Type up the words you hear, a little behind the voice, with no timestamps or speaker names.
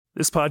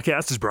This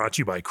podcast is brought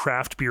to you by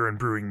Craft Beer and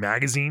Brewing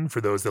Magazine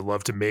for those that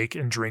love to make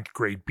and drink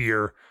great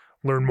beer.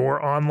 Learn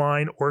more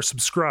online or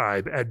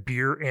subscribe at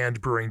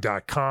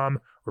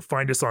beerandbrewing.com or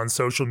find us on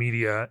social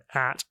media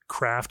at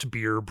Craft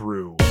Beer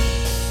Brew.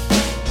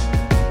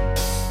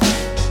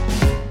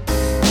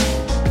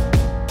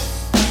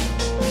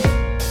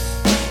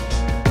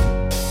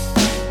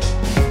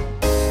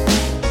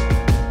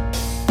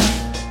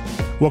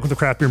 Welcome to the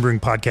Craft Beer and Brewing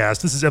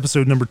Podcast. This is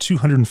episode number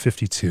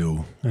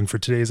 252. And for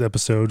today's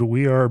episode,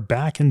 we are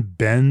back in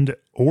Bend,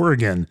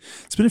 Oregon.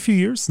 It's been a few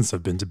years since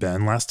I've been to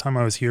Bend. Last time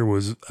I was here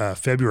was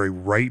February,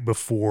 right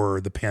before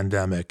the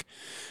pandemic.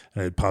 And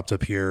I had popped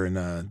up here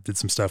and did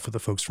some stuff with the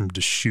folks from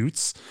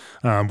Deschutes.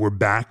 We're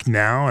back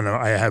now, and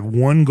I had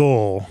one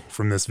goal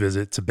from this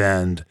visit to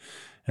Bend,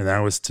 and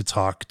that was to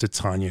talk to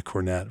Tanya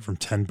Cornett from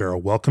 10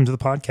 Barrel. Welcome to the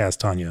podcast,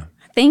 Tanya.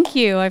 Thank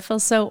you. I feel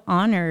so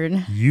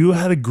honored. You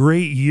had a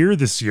great year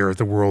this year at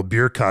the World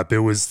Beer Cup. It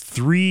was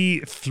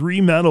three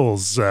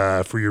medals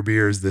for your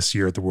beers this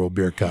year at the World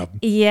Beer Cup.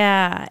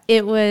 Yeah,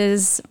 it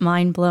was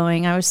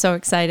mind-blowing. I was so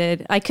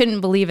excited. I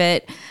couldn't believe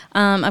it.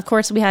 Of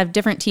course, we have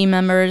different team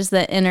members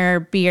that enter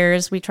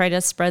beers. We try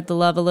to spread the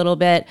love a little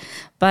bit,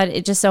 but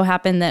it just so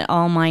happened that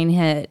all mine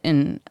hit,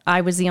 and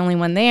I was the only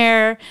one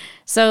there.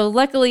 So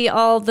luckily,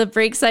 all the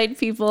Breakside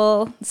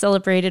people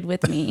celebrated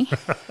with me.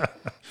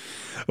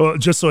 Well,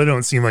 just so I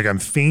don't seem like I'm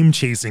fame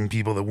chasing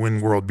people that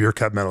win World Beer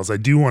Cup medals, I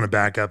do want to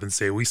back up and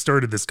say we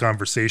started this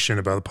conversation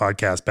about the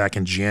podcast back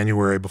in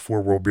January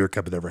before World Beer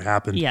Cup had ever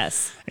happened.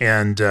 Yes.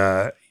 And,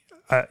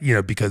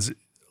 because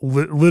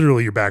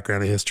literally your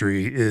background and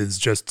history is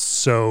just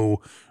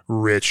so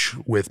rich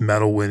with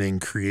medal winning,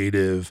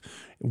 creative,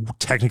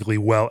 technically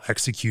well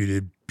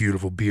executed,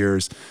 beautiful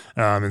beers.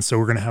 And so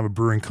we're going to have a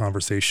brewing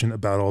conversation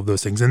about all of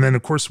those things. And then,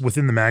 of course,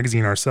 within the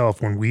magazine ourselves,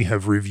 when we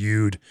have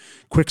reviewed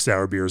quick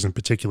sour beers in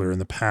particular in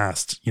the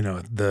past, you know,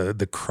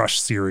 the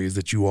Crush series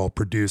that you all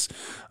produce,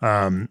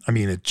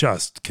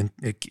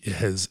 it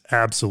has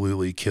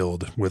absolutely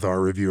killed with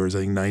our reviewers. I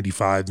think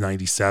 95s,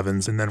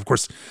 97s. And then, of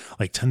course,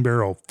 like 10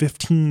 Barrel,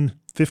 15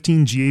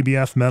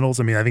 GABF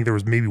medals. I mean, I think there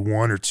was maybe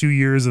 1 or 2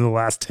 years of the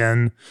last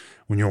 10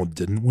 when you all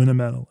didn't win a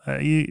medal.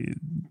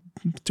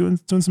 Doing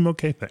some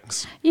okay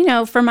things. You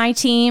know, for my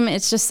team,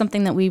 it's just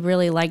something that we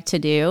really like to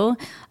do.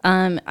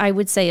 I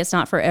would say it's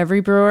not for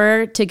every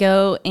brewer to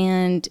go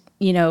and,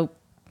 you know,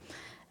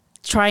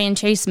 try and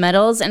chase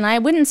medals. And I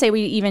wouldn't say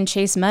we even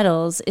chase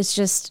medals. It's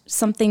just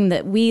something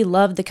that we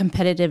love, the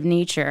competitive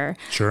nature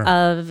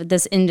of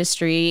this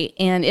industry.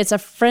 And it's a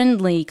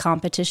friendly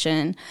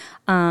competition.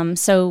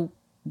 So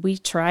we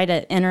try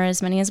to enter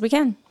as many as we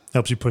can.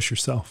 Helps you push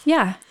yourself.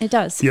 Yeah, it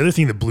does. The other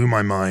thing that blew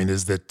my mind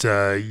is that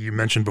you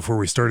mentioned before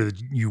we started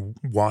that you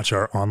watch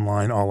our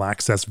online all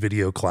access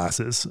video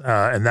classes.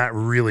 And that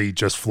really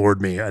just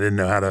floored me. I didn't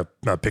know how to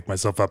pick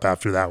myself up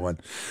after that one.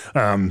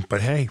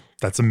 But hey,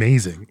 that's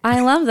amazing.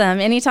 I love them.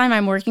 Anytime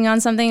I'm working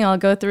on something, I'll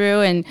go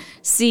through and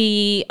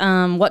see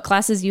what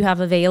classes you have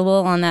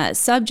available on that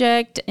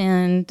subject.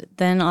 And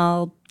then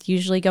I'll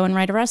usually go and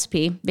write a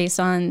recipe based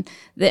on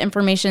the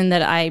information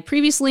that I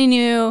previously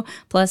knew,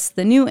 plus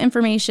the new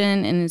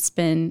information, and it's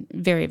been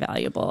very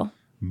valuable.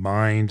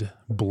 Mind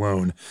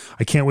blown.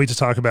 I can't wait to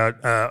talk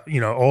about,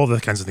 all the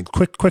kinds of things.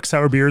 Quick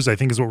sour beers, I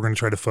think, is what we're going to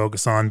try to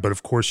focus on. But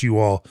of course, you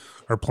all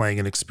are playing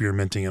and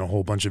experimenting in a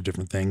whole bunch of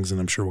different things,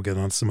 and I'm sure we'll get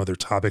on some other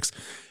topics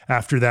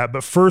after that.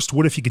 But first,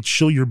 what if you could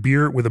chill your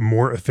beer with a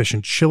more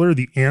efficient chiller?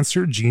 The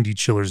answer, G&D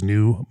Chiller's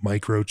new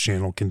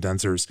micro-channel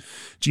condensers.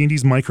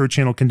 G&D's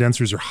micro-channel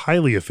condensers are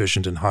highly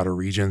efficient in hotter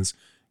regions,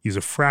 use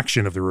a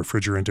fraction of the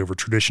refrigerant over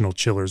traditional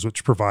chillers,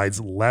 which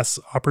provides less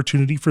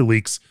opportunity for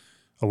leaks,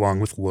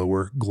 along with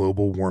lower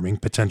global warming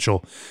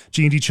potential.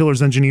 G&D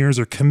Chiller's engineers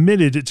are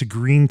committed to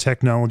green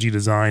technology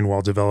design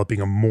while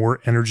developing a more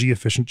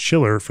energy-efficient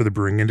chiller for the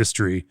brewing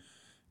industry.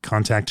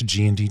 Contact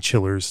G&D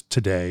Chillers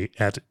today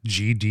at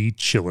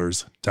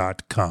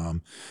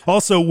gdchillers.com.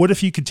 Also, what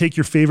if you could take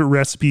your favorite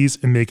recipes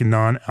and make a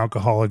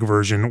non-alcoholic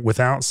version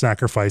without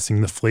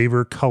sacrificing the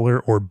flavor, color,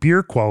 or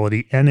beer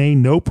quality? NA,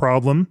 no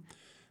problem.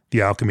 The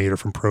Alchemator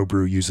from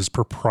ProBrew uses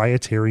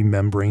proprietary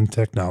membrane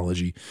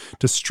technology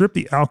to strip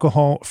the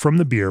alcohol from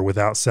the beer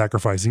without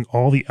sacrificing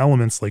all the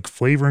elements like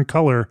flavor and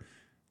color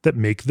that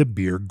make the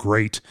beer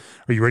great.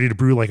 Are you ready to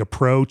brew like a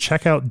pro?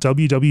 Check out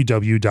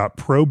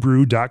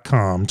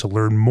www.probrew.com to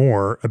learn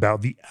more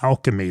about the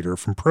Alchemator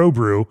from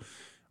ProBrew,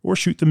 or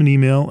shoot them an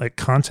email at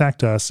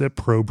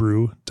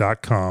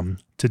contactus@probrew.com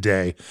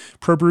today.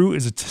 ProBrew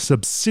is a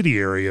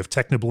subsidiary of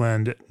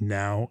Technoblend,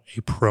 now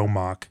a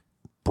ProMock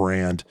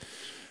brand.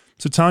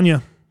 So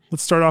Tanya,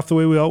 let's start off the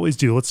way we always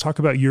do. Let's talk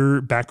about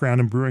your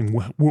background in brewing.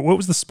 What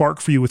was the spark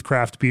for you with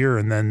craft beer?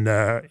 And then,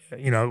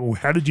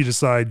 how did you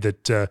decide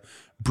that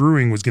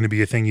brewing was going to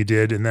be a thing you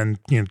did and then,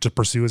 to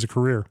pursue as a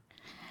career?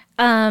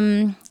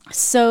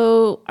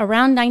 So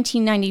around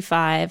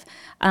 1995,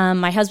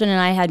 my husband and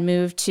I had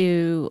moved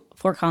to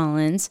Fort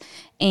Collins,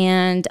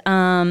 and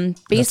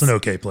That's an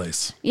okay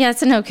place. yeah,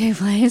 it's an okay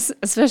place,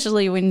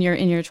 especially when you're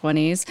in your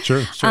 20s. Sure.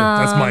 That's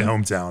my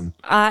hometown.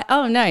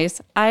 Oh,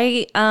 nice.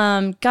 I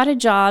got a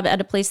job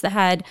at a place that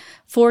had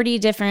 40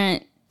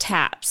 different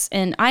taps,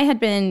 and I had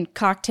been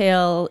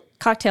cocktail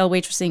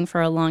waitressing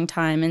for a long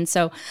time, and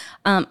so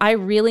I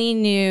really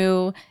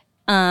knew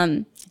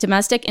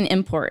domestic and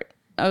import.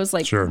 I was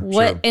like,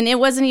 what? Sure. And it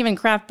wasn't even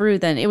craft brew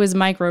then. It was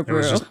microbrew. It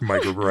was just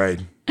microbrew,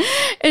 right.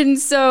 And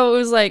so it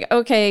was like,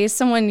 okay,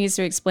 someone needs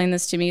to explain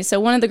this to me. So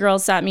one of the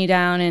girls sat me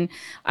down, and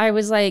I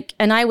was like,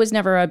 and I was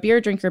never a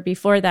beer drinker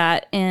before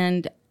that.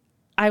 And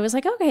I was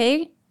like,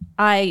 okay.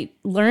 I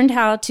learned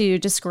how to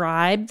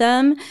describe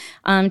them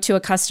to a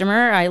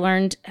customer. I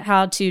learned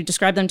how to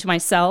describe them to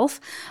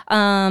myself.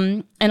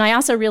 And I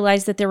also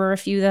realized that there were a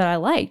few that I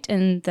liked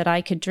and that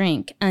I could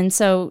drink. And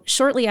so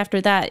shortly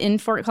after that, in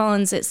Fort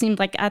Collins, it seemed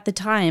like at the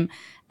time,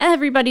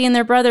 everybody and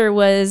their brother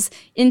was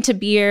into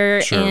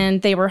beer. Sure.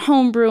 And they were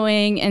home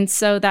brewing. And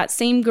so that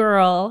same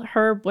girl,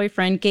 her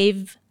boyfriend,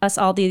 gave us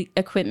all the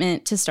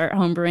equipment to start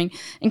home brewing,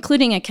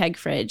 including a keg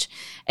fridge.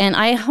 And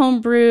I home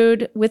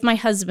brewed with my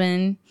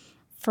husband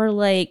for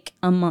like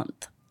a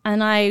month.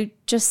 And I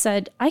just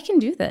said, I can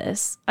do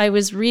this. I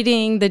was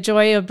reading The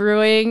Joy of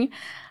Brewing,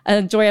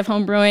 Joy of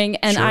Home Brewing.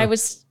 And sure. I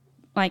was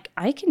like,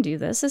 I can do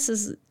this. This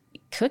is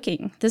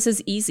cooking. This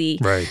is easy.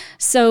 Right.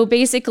 So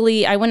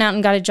basically, I went out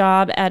and got a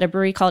job at a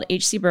brewery called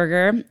H.C.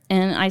 Burger.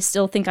 And I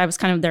still think I was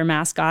kind of their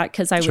mascot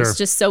because I was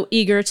just so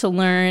eager to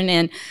learn.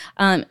 And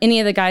any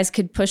of the guys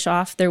could push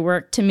off their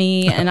work to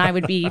me, and I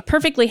would be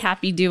perfectly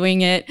happy doing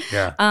it.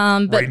 Yeah.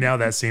 But right now,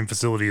 that same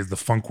facility is the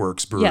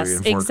Funkworks Brewery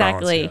in Fort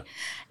exactly. Collins.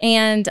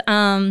 Yeah.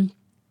 And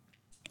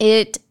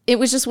it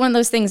was just one of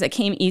those things that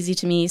came easy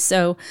to me.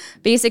 So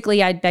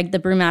basically, I'd begged the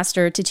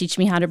brewmaster to teach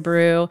me how to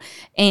brew.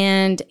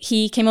 And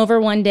he came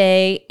over one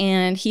day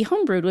and he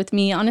homebrewed with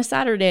me on a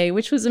Saturday,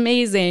 which was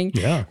amazing.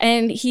 Yeah.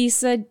 And he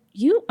said,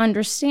 you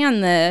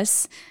understand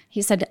this.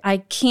 He said, I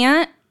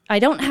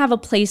don't have a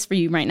place for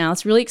you right now.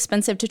 It's really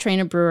expensive to train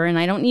a brewer, and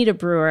I don't need a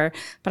brewer,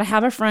 but I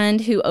have a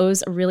friend who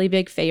owes a really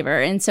big favor.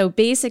 And so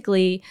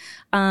basically,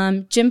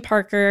 Jim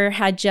Parker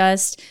had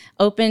just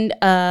opened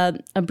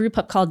a brew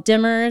pub called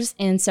Dimmers.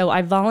 And so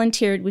I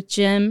volunteered with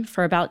Jim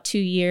for about 2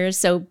 years.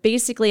 So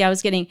basically, I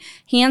was getting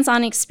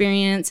hands-on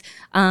experience,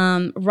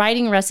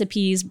 writing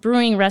recipes,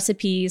 brewing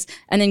recipes,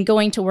 and then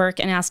going to work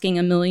and asking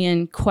a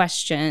million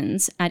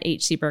questions at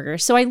HC Burger.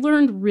 So I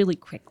learned really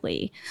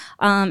quickly.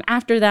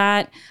 After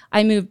that,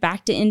 I moved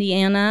back to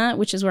Indiana,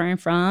 which is where I'm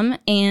from,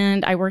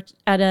 and I worked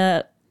at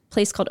a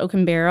place called Oak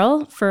and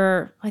Barrel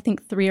for, I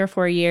think, 3 or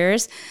 4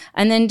 years,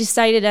 and then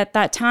decided at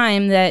that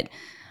time that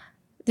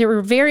there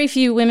were very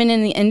few women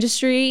in the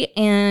industry,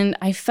 and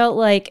I felt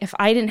like if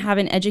I didn't have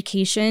an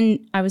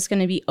education, I was going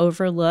to be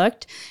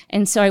overlooked.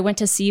 And so I went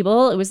to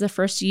Siebel. It was the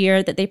first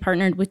year that they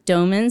partnered with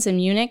Doman's in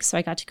Munich, so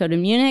I got to go to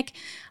Munich.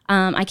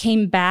 I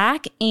came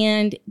back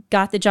and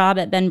got the job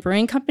at Ben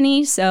Brewing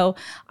Company. So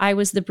I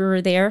was the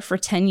brewer there for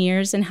 10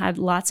 years and had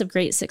lots of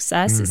great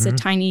success. Mm-hmm. It's a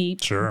tiny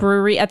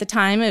brewery at the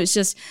time. It was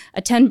just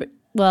a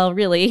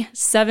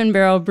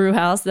 7-barrel brew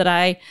house that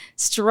I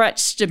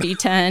stretched to be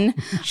 10.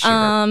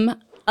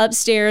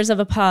 Upstairs of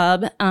a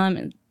pub.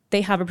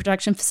 They have a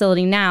production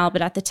facility now,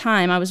 but at the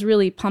time I was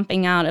really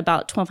pumping out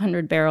about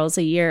 1,200 barrels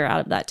a year out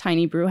of that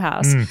tiny brew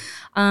house.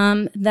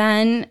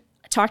 Then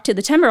talked to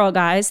the 10-barrel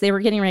guys. They were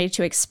getting ready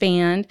to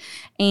expand,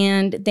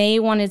 and they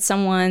wanted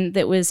someone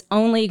that was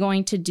only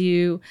going to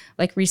do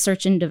like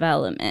research and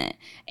development.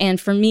 And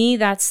for me,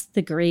 that's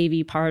the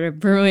gravy part of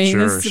brewing.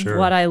 This is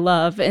what I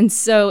love. And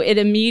so it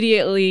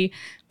immediately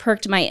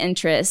perked my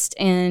interest,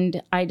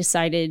 and I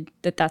decided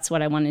that that's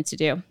what I wanted to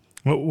do.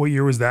 What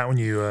year was that when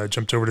you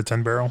jumped over to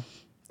 10-barrel?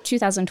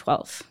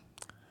 2012.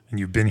 And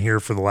you've been here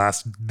for the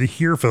last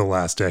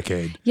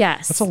decade.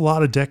 Yes. That's a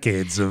lot of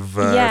decades of,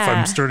 if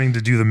I'm starting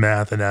to do the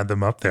math and add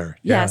them up there.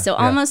 So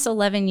almost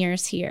 11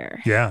 years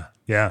here. Yeah.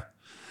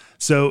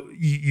 So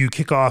you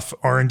kick off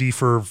R&D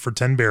for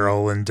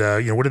 10-barrel, and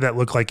what did that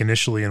look like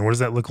initially, and what does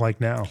that look like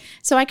now?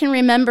 So I can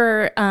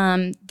remember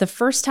the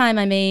first time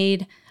I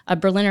made a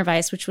Berliner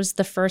Weiss, which was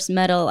the first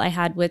medal I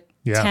had with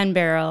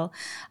 10-barrel.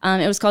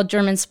 It was called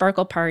German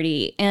Sparkle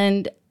Party.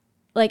 And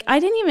like, I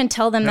didn't even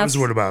tell them that was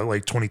what, about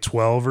like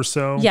 2012 or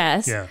so?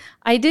 Yes. Yeah.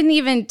 I didn't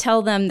even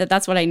tell them that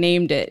that's what I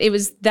named it. It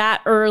was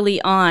that early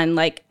on.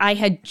 Like, I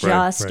had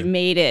just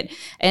made it.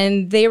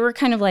 And they were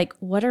kind of like,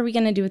 what are we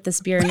going to do with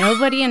this beer?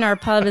 Nobody in our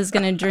pub is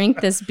going to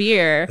drink this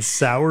beer. A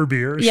sour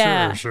beer?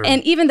 Yeah. Sure.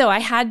 And even though I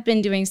had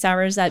been doing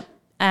sours at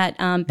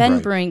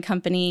Ben Brewing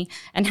Company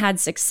and had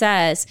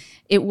success,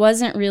 it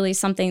wasn't really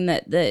something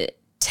that the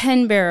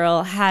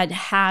 10-barrel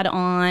had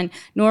on,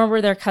 nor were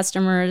their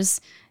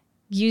customers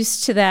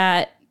used to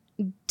that.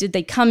 Did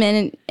they come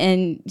in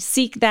and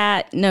seek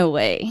that? No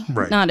way.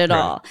 Not at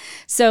all.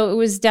 So it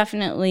was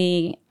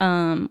definitely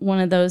one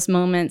of those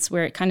moments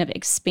where it kind of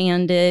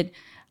expanded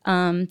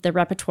the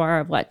repertoire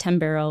of what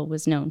 10-barrel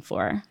was known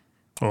for.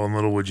 Well, and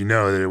little would you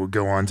know that it would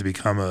go on to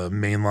become a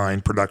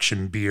mainline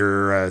production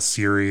beer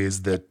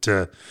series that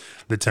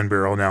the 10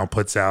 Barrel now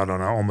puts out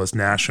on an almost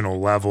national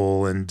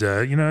level. And,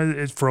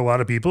 for a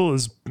lot of people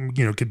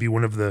could be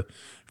one of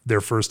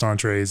their first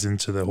entrees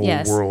into the whole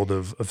Yes. world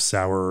of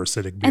sour or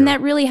acidic beer. And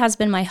that really has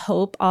been my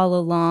hope all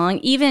along.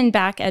 Even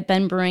back at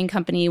Ben Brewing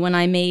Company, when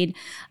I made,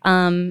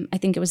 I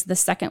think it was the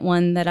second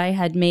one that I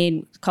had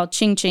made called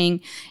Ching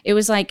Ching, it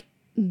was like,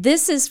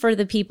 this is for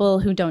the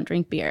people who don't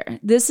drink beer.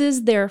 This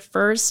is their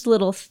first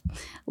little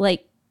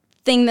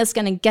thing that's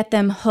going to get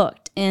them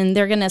hooked. And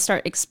they're going to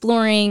start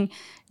exploring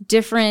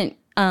different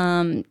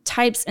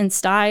types and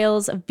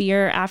styles of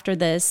beer after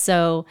this.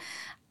 So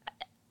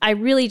I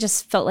really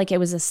just felt like it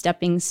was a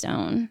stepping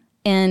stone.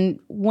 And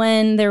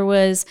when there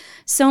was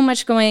so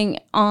much going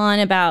on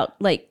about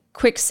like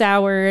quick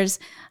sours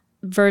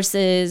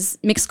versus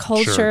mixed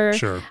culture,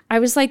 Sure. I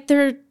was like,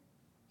 they're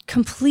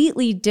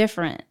completely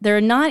different. They're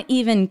not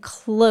even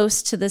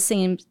close to the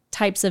same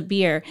types of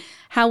beer.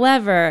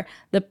 However,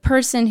 the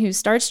person who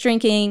starts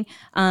drinking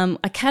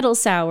a kettle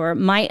sour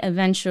might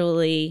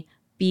eventually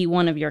be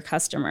one of your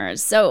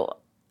customers. So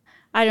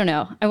I don't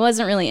know. I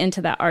wasn't really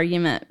into that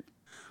argument.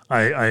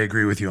 I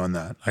agree with you on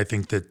that. I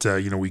think that,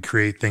 we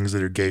create things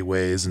that are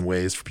gateways and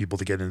ways for people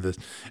to get into this.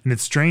 And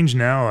it's strange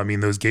now. I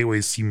mean, those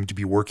gateways seem to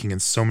be working in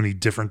so many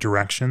different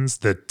directions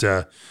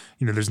that,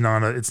 it's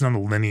not a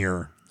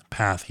linear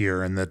path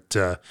here, and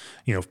that,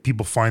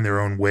 people find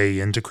their own way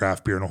into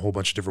craft beer in a whole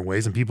bunch of different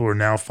ways. And people are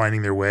now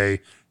finding their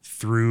way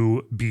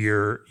through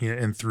beer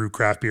and through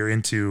craft beer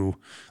into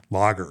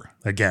lager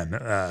again,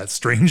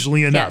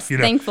 strangely enough, Yes,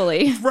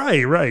 thankfully.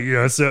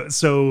 Right.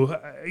 So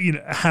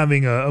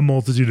having a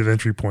multitude of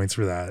entry points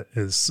for that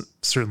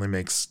certainly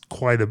makes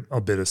quite a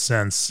bit of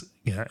sense.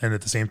 And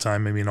at the same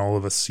time, I mean, all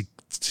of us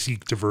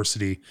seek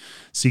diversity,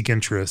 seek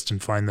interest,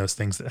 and find those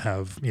things that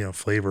have,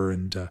 flavor.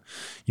 And,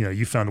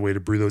 you found a way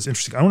to brew those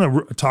interesting. I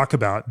want to talk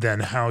about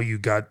then how you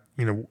got,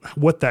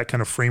 what that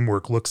kind of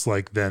framework looks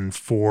like then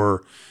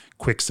for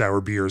quick sour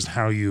beers,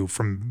 how you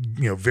from,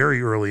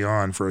 very early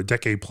on for a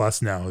decade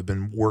plus now have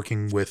been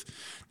working with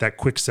that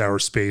quick sour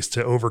space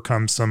to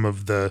overcome some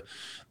of the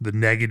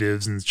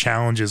negatives and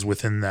challenges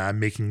within that,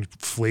 making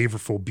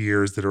flavorful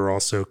beers that are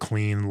also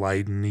clean,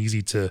 light, and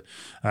easy to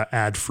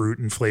add fruit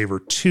and flavor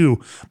to.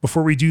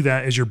 Before we do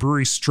that, is your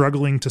brewery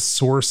struggling to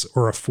source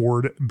or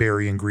afford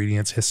berry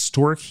ingredients?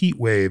 Historic heat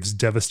waves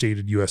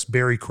devastated U.S.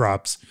 berry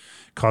crops,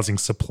 causing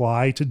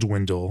supply to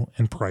dwindle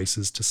and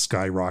prices to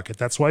skyrocket.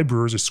 That's why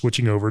brewers are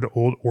switching over to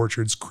Old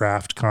Orchard's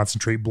craft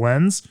concentrate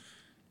blends,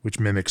 which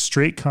mimic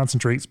straight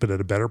concentrates but at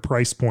a better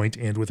price point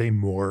and with a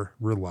more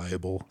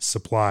reliable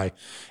supply.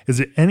 Is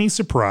it any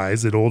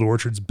surprise that Old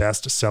Orchard's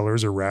best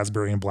sellers are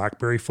raspberry and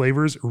blackberry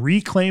flavors?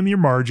 Reclaim your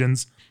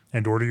margins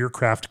and order your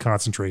craft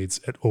concentrates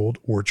at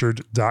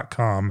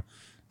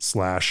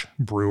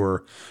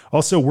oldorchard.com/brewer.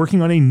 Also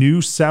working on a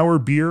new sour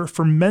beer,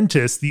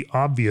 Fermentis, the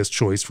obvious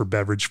choice for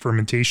beverage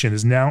fermentation,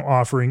 is now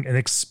offering an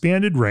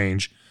expanded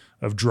range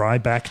of dry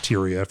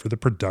bacteria for the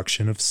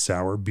production of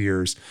sour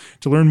beers.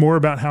 To learn more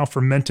about how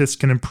Fermentis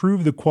can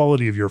improve the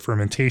quality of your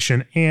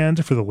fermentation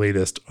and for the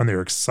latest on their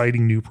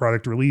exciting new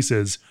product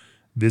releases,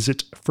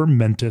 visit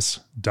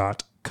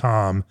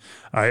fermentis.com.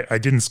 I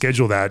didn't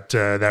schedule that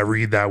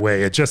read that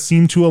way. It just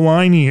seemed to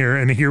align here,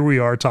 and here we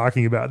are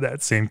talking about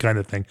that same kind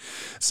of thing.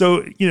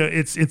 So,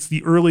 it's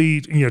the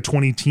early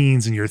 20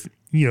 teens, and you're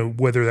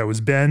whether that was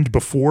Bend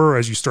before,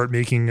 as you start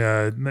making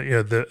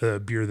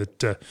the beer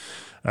that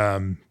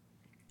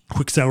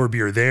quick sour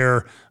beer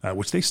there,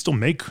 which they still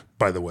make,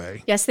 by the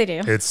way. Yes, they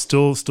do. It's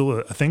still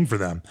a thing for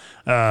them.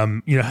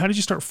 How did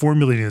you start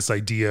formulating this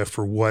idea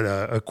for what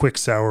a quick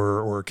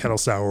sour or a kettle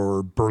sour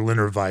or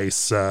Berliner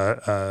Weiss,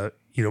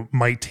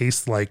 might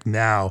taste like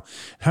now?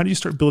 How do you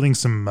start building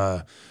some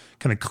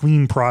kind of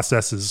clean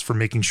processes for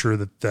making sure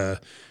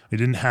that we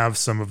didn't have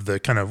some of the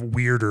kind of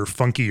weirder,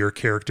 funkier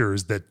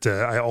characters that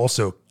I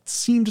also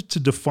seemed to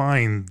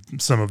define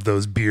some of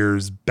those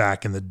beers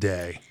back in the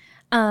day?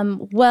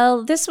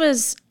 Well, this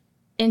was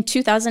in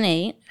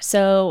 2008.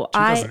 So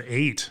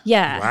 2008.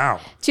 Yeah. Wow.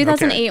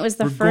 2008 was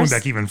the We're first. going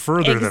back even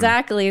further.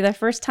 Exactly. The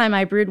first time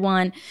I brewed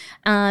one.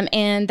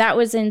 And that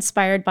was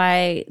inspired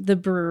by the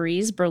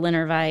breweries,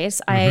 Berliner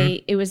Weiss.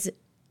 It was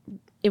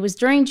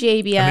during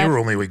GABF. And they were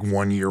only like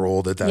 1 year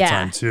old at that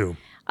time too.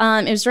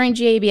 It was during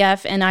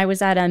GABF, and I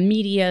was at a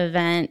media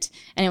event,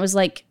 and it was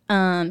like,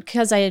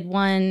 because I had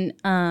won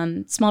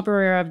Small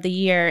Brewer of the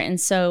Year, and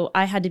so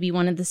I had to be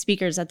one of the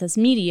speakers at this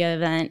media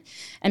event,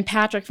 and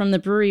Patrick from the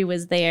brewery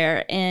was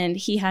there, and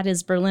he had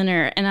his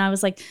Berliner, and I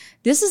was like,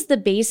 this is the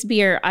base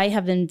beer I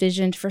have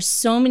envisioned for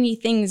so many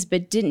things,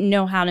 but didn't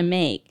know how to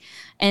make.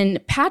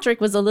 And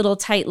Patrick was a little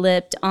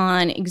tight-lipped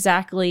on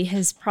exactly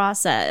his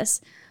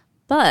process,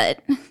 but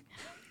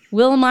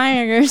Will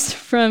Myers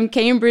from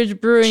Cambridge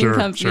Brewing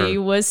Company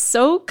was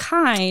so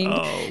kind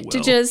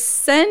to just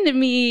send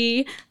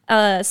me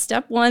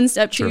step 1,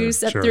 step 2,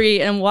 step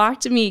 3, and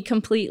walked me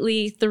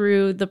completely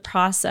through the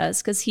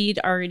process because he'd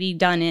already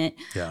done it.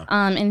 Yeah.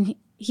 And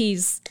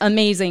he's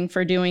amazing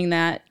for doing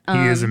that.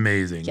 He is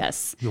amazing.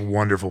 Yes. He's a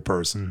wonderful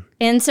person.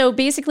 And so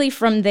basically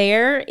from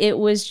there, it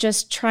was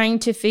just trying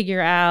to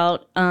figure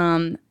out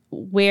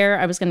where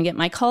I was going to get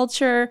my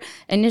culture.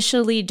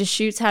 Initially,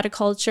 Deschutes had a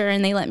culture,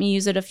 and they let me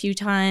use it a few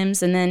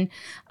times. And then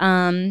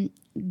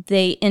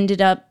they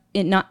ended up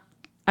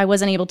I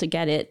wasn't able to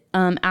get it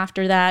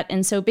after that.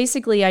 And so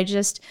basically, I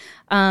just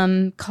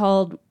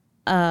called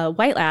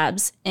White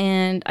Labs,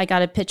 and I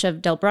got a pitch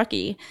of Del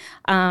Brucki.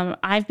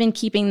 I've been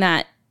keeping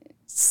that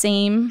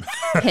same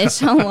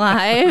pitch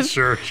alive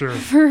Sure.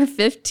 for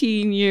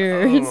 15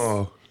 years.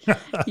 Oh.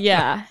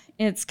 Yeah,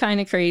 it's kind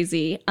of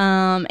crazy.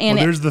 Well,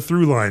 there's the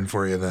through line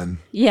for you then.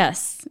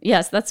 Yes,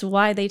 that's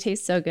why they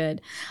taste so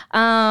good.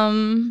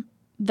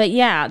 But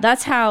yeah,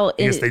 that's how I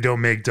guess they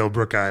don't make Del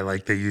Brucki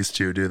like they used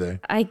to, do they?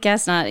 I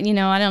guess not. I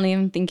don't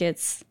even think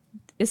it's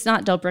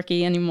not Del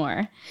Brucki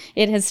anymore.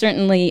 It has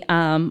certainly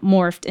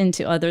morphed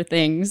into other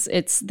things.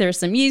 There's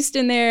some yeast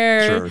in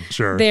there.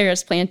 Sure.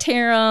 There's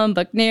plantarum,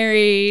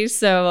 buckneri.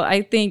 So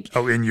I think.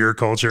 Oh, in your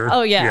culture?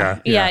 Oh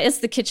yeah. It's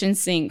the kitchen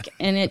sink,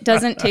 and it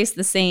doesn't taste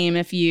the same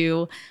if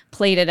you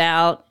plate it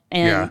out,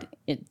 and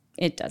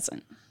it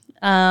doesn't.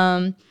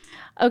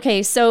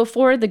 Okay, so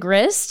for the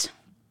grist,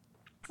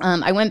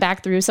 I went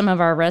back through some of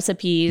our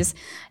recipes,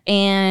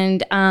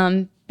 and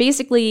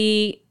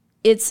basically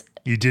it's.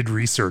 You did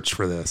research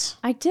for this.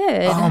 I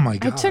did. Oh my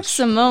gosh. I took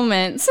some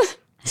moments.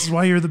 This is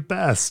why you're the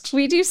best.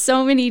 We do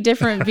so many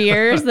different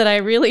beers that I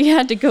really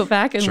had to go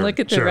back and look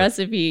at the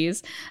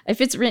recipes. If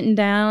it's written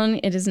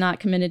down, it is not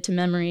committed to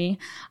memory.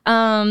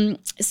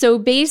 So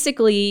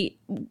basically,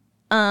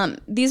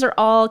 these are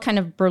all kind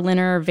of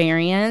Berliner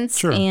variants.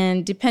 Sure.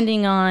 And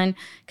depending on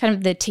kind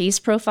of the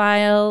taste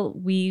profile,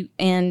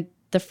 and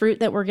the fruit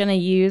that we're going to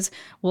use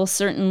will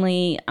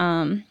certainly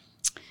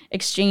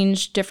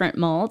exchange different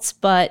malts,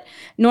 but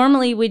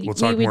normally we'll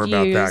talk more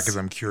about that because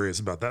I'm curious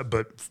about that.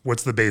 But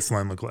what's the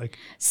baseline look like?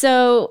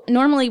 So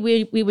normally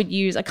we would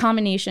use a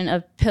combination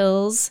of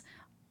Pils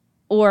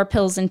or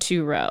Pils and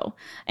two row,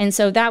 and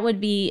so that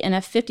would be in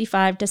a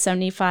 55 to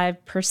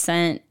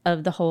 75%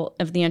 of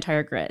the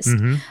entire grist.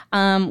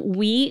 Mm-hmm.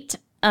 Wheat,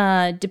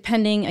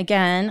 depending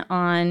again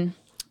on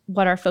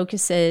what our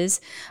focus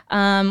is,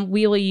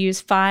 we will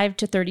use 5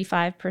 to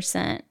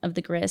 35% of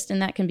the grist,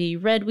 and that can be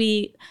red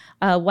wheat,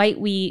 white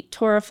wheat,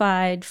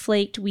 torrefied,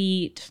 flaked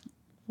wheat,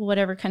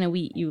 whatever kind of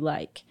wheat you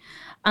like,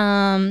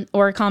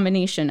 or a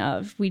combination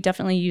of. We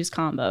definitely use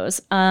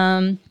combos.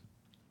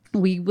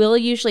 We will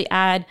usually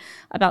add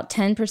about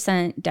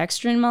 10%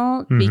 dextrin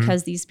malt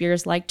because these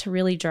beers like to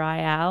really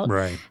dry out.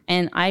 Right.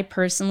 And I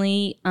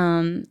personally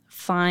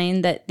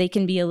find that they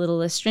can be a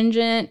little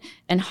astringent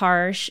and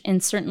harsh,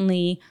 and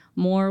certainly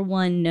more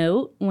one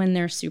note when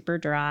they're super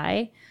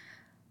dry.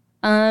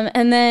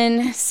 And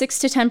then 6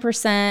 to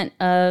 10%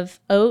 of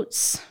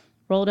oats,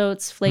 rolled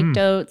oats, flaked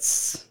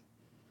oats,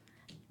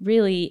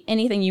 really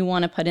anything you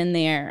want to put in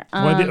there.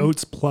 Why the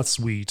oats plus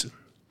wheat?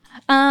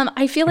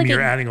 I feel like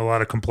you're adding a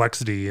lot of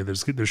complexity.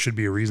 There should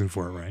be a reason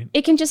for it, right?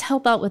 It can just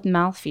help out with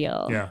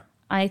mouthfeel. Yeah.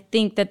 I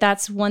think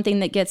that's one thing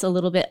that gets a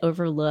little bit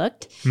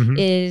overlooked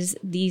is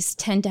these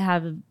tend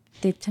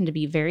to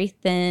be very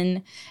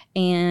thin,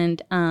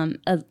 and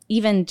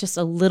even just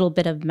a little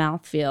bit of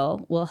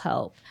mouthfeel will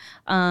help.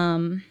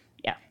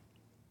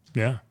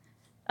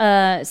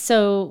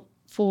 So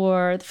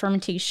for the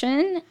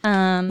fermentation,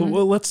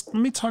 well, let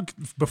me talk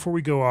before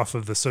we go off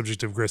of the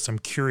subject of grist. I'm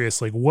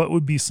curious, like, what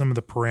would be some of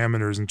the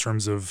parameters in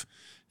terms of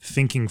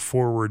thinking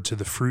forward to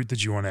the fruit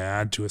that you want to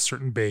add to a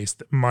certain base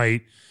that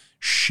might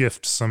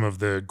shift some of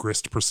the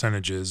grist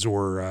percentages,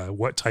 or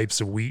what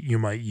types of wheat you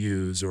might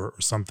use, or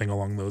something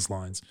along those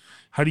lines?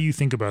 How do you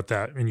think about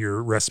that in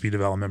your recipe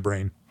development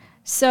brain?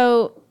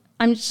 So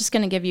I'm just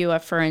going to give you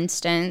for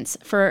instance.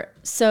 I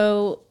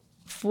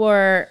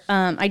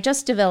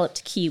just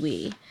developed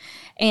kiwi.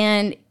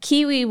 And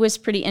kiwi was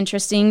pretty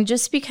interesting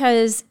just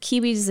because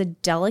kiwi is a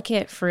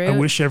delicate fruit. I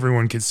wish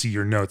everyone could see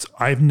your notes.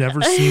 I've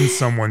never seen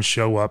someone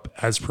show up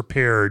as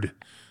prepared.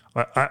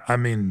 I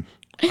mean,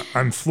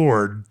 I'm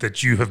floored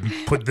that you have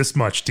put this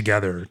much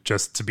together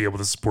just to be able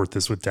to support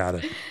this with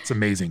data. It's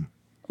amazing.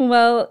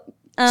 Well,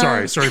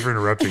 sorry for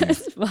interrupting you.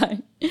 It's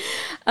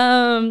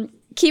fine.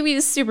 Kiwi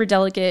is super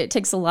delicate. It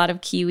takes a lot of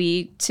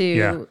kiwi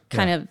to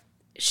kind of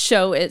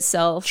show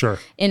itself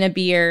in a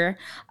beer.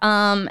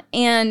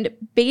 And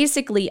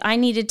basically, I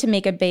needed to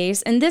make a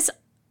base. And this,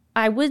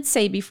 I would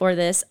say before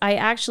this, I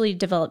actually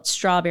developed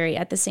strawberry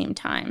at the same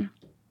time.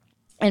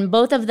 And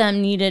both of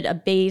them needed a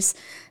base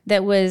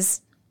that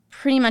was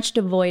pretty much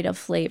devoid of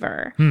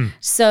flavor.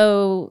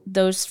 So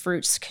those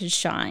fruits could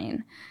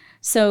shine.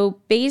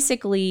 So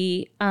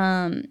basically,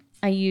 I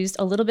used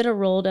a little bit of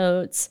rolled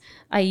oats.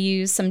 I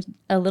used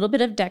a little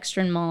bit of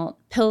dextrin malt,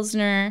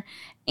 Pilsner,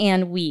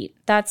 and wheat.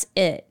 That's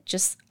it.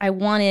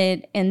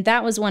 And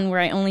that was one where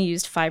I only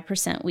used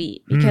 5%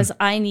 wheat because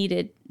I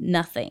needed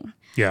nothing.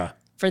 Yeah.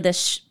 For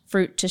this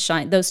fruit to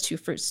shine, those two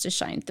fruits to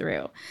shine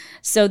through.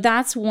 So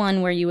that's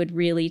one where you would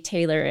really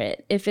tailor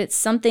it. If it's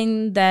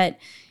something that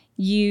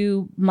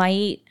you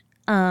might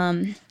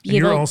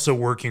you're also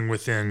working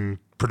within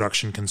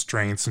production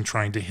constraints and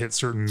trying to hit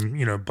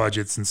certain,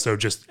 budgets. And so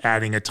just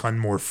adding a ton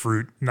more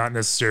fruit, not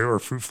necessarily, or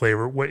fruit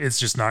flavor, it's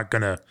just not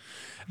gonna,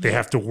 they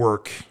have to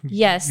work.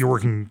 Yes. You're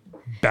working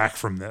back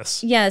from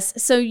this. Yes.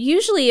 So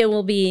usually it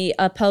will be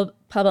a pub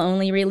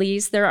only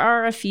release. There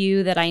are a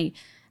few that I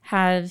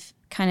have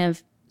kind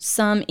of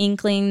some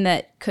inkling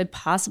that could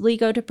possibly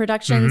go to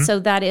production. So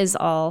that is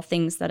all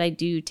things that I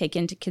do take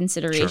into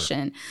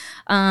consideration.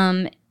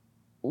 Sure.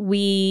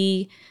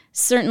 We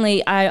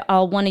certainly,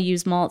 I'll want to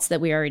use malts that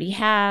we already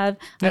have,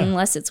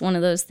 unless it's one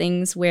of those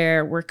things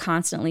where we're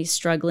constantly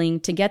struggling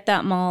to get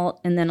that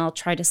malt, and then I'll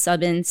try to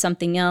sub in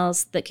something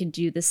else that could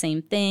do the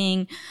same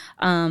thing.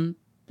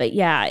 But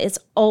yeah, it's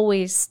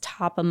always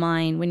top of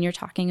mind when you're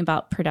talking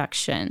about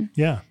production.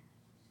 Yeah.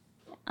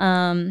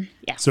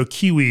 So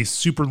kiwi,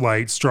 super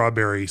light.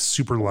 Strawberry,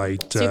 super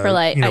light. Super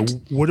light.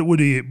 What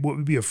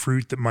would be a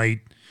fruit that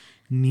might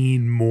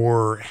need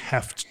more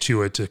heft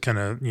to it to kind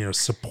of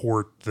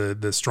support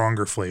the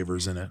stronger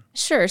flavors in it?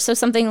 Sure. So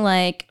something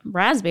like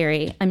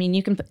raspberry. I mean,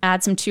 you can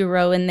add some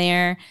 2-row in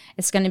there.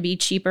 It's going to be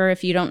cheaper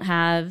if you don't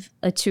have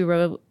a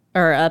 2-row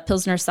or a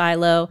Pilsner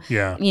silo.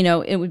 Yeah.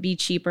 It would be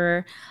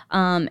cheaper.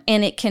 And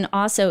it can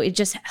also, it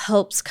just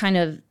helps kind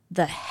of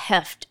the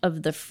heft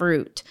of the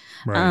fruit.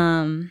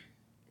 Right.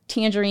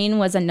 Tangerine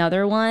was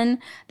another one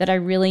that I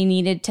really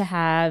needed to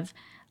have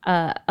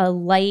a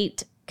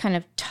light kind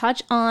of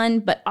touch on,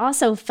 but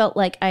also felt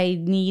like I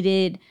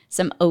needed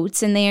some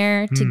oats in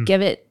there to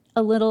give it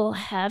a little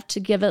heft, to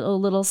give it a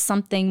little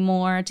something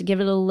more, to give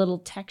it a little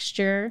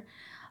texture.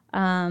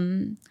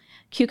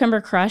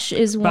 Cucumber Crush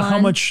is one.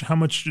 How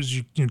much is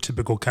your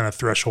typical kind of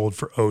threshold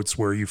for oats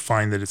where you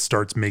find that it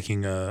starts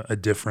making a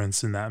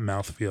difference in that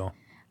mouthfeel?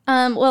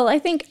 Well, I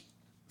think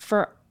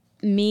for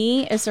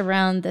me, it's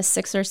around the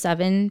 6 or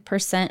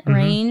 7%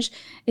 range.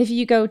 If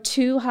you go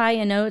too high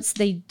in oats,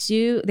 they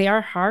are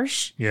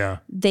harsh. Yeah.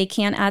 They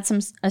can add some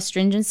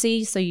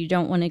astringency, so you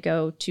don't want to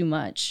go too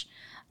much.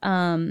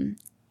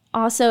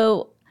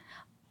 Also,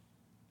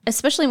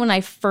 especially when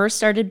I first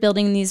started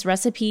building these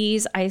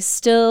recipes, I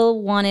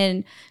still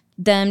wanted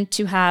them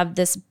to have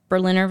this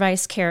Berliner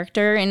Weiss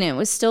character, and it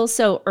was still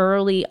so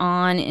early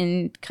on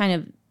in kind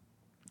of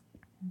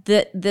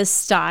this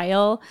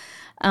style.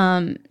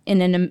 In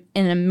an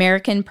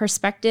American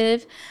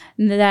perspective,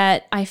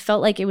 that I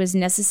felt like it was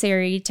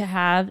necessary to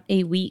have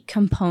a wheat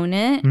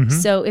component.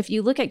 So if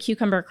you look at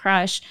Cucumber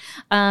Crush,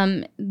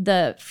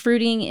 the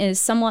fruiting is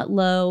somewhat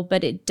low,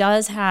 but it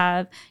does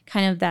have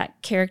kind of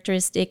that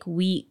characteristic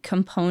wheat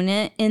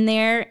component in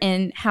there.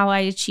 And how I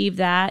achieved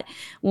that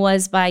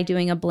was by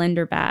doing a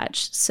blender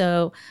batch.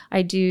 So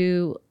I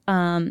do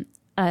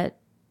a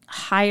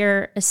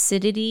higher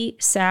acidity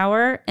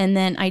sour, and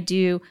then I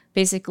do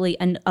basically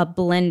a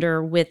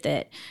blender with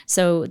it.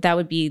 So that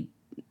would be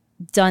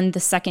done the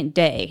second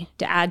day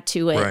to add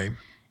to it. Right.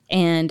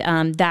 And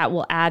that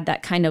will add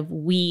that kind of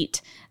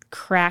wheat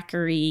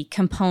crackery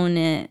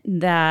component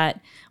that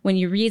when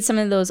you read some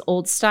of those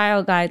old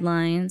style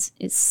guidelines,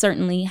 it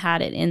certainly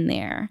had it in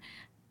there.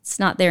 It's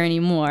not there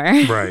anymore.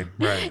 Right.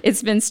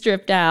 It's been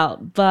stripped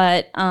out.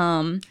 But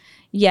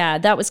yeah,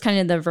 that was kind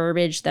of the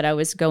verbiage that I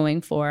was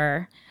going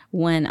for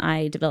when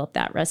I developed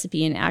that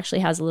recipe, and it actually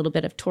has a little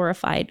bit of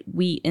torrefied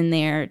wheat in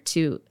there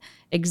to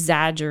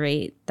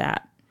exaggerate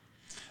that.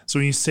 So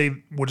when you say,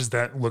 what does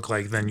that look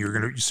like? Then you're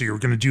gonna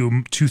do a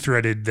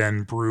 2-threaded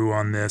then brew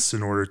on this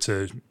in order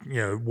to,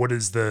 what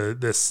is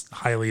this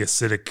highly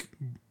acidic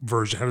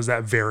version? How does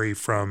that vary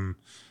from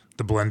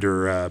the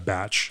blender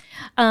batch?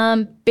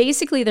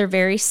 Basically, they're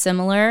very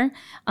similar.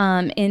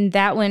 In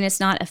that one, it's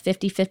not a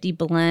 50-50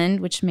 blend,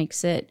 which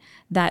makes it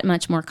that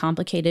much more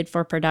complicated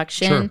for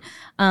production.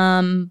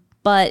 Sure.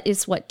 But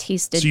it's what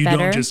tasted better. So you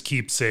don't just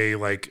keep, say,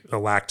 like a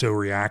lacto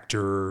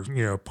reactor,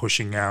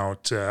 pushing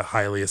out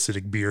highly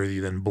acidic beer that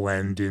you then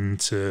blend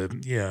into,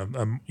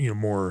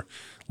 more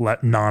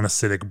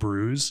non-acidic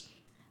brews?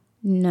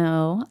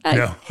 No.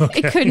 Okay.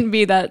 It couldn't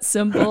be that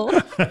simple.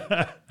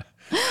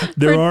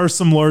 There are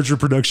some larger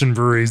production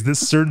breweries that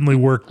certainly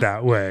work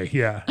that way.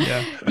 Yeah.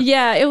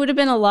 Yeah, it would have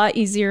been a lot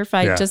easier if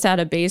I just had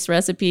a base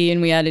recipe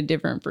and we had a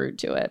different brew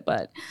to it.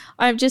 But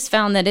I've just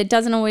found that it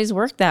doesn't always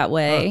work that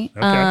way.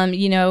 Okay.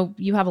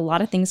 You have a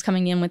lot of things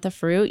coming in with the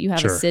fruit. You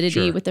have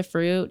acidity with the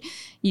fruit.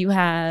 You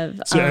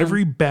have... So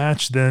every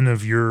batch then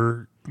of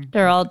your...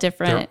 They're all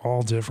different.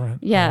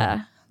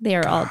 Yeah, they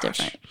are all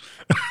different.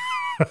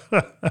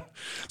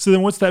 So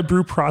then what's that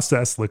brew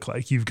process look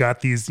like? You've got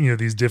these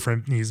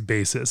these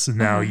bases, and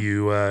now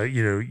you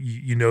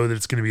know that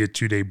it's going to be a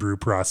 2-day brew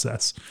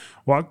process.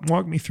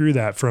 Walk me through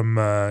that from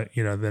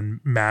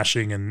then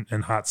mashing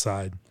and hot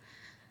side.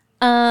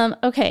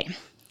 Okay.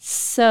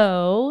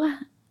 So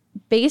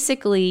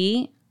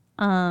basically,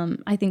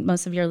 I think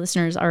most of your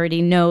listeners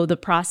already know the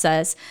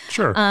process.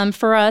 Sure.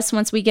 For us,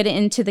 once we get it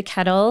into the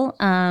kettle,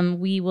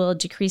 we will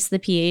decrease the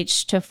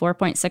pH to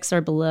 4.6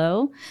 or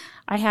below.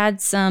 I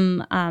had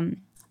some,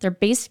 they're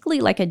basically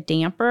like a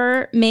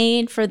damper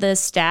made for the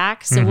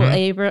stack. So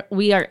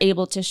we are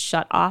able to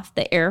shut off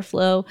the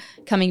airflow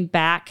coming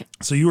back.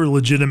 So you were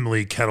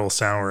legitimately kettle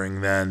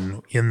souring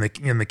then in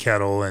the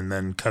kettle, and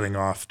then cutting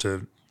off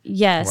to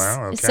Yes.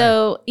 Wow, okay.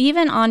 So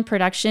even on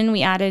production,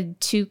 we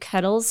added 2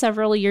 kettles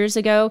several years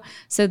ago,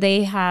 so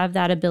they have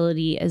that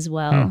ability as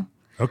well.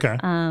 Okay.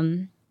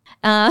 Well,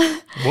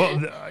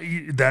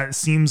 that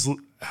seems,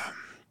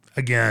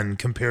 again,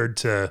 compared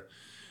to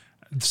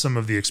some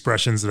of the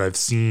expressions that I've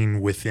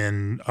seen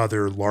within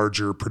other large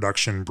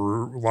production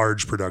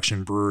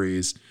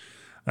breweries,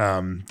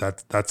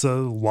 that's a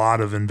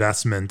lot of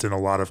investment and a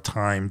lot of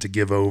time to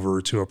give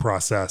over to a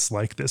process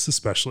like this,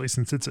 especially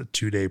since it's a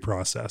 2-day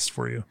process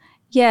for you.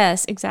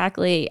 Yes,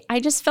 exactly. I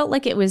just felt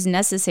like it was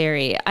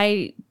necessary.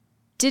 I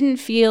didn't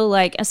feel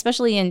like,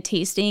 especially in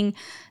tasting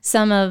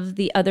some of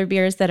the other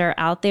beers that are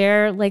out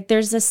there, like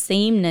there's a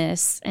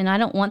sameness, and I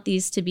don't want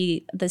these to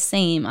be the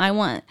same. I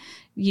want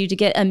you to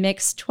get a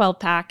mixed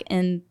 12-pack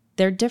and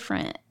they're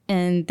different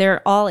and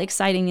they're all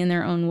exciting in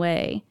their own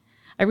way.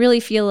 I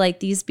really feel like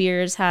these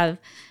beers have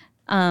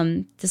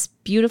this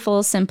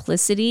beautiful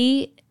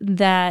simplicity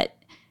that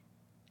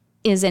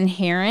is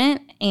inherent,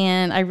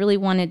 and I really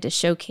wanted to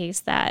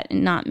showcase that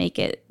and not make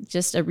it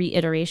just a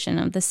reiteration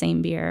of the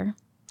same beer.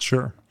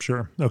 Sure.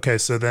 Okay,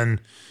 so then,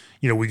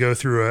 we go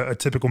through a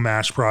typical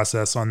mash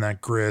process on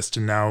that grist,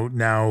 and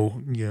now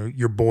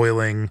you're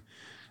boiling.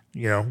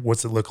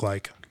 What's it look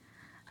like?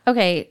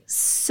 Okay,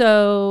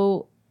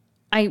 so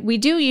we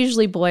do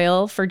usually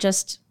boil for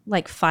just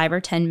like 5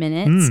 or 10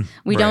 minutes.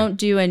 We don't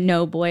do a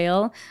no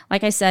boil.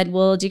 Like I said,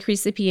 we'll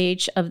decrease the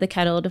pH of the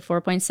kettle to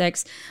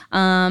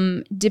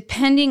 4.6.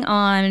 Depending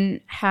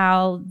on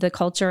how the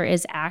culture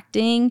is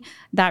acting,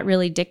 that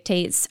really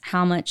dictates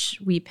how much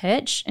we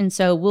pitch. And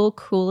so we'll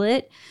cool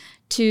it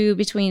to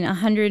between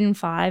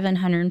 105 and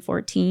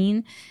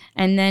 114.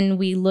 And then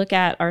we look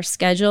at our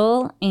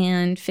schedule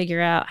and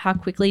figure out how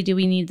quickly do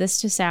we need this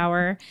to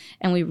sour.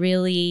 And we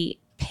really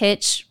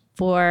pitch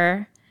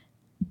for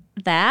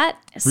that.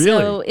 Really?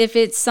 So if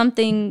it's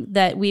something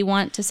that we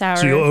want to sour,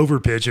 So you'll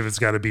overpitch if it's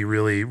got to be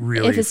really,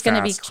 really if it's going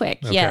to be fast. quick.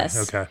 Okay,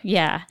 Yes. okay.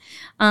 Yeah.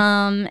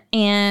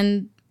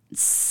 And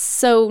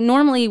so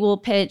normally we'll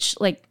pitch,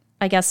 like,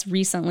 I guess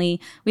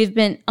recently we've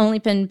only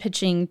been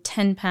pitching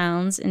 10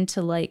 pounds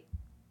into like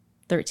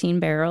 13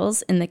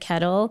 barrels in the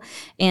kettle,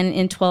 and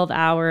in 12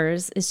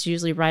 hours it's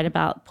usually right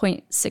about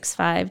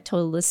 0.65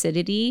 total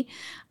acidity.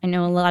 I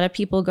know a lot of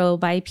people go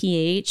by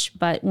pH,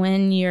 but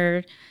when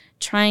you're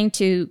trying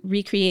to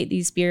recreate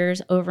these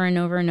beers over and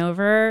over and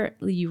over,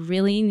 you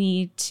really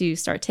need to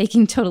start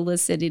taking total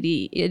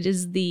acidity. It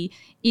is the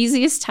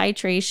easiest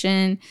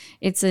titration.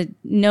 It's a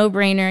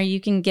no-brainer. You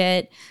can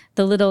get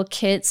the little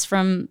kits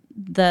from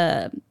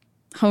the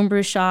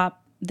homebrew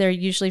shop. They're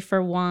usually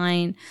for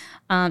wine,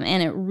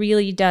 and it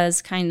really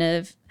does kind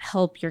of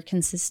help your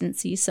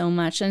consistency so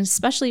much, and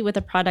especially with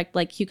a product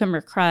like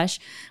Cucumber Crush,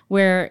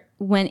 where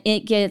when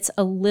it gets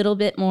a little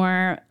bit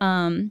more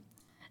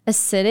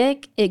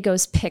acidic, it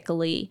goes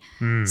pickly.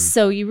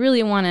 So you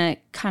really want to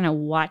kind of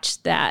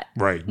watch that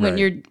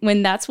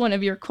when that's one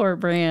of your core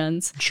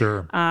brands.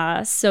 Sure.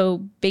 So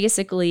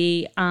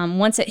basically,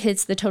 once it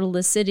hits the total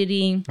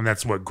acidity, And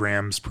that's what,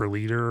 grams per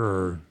liter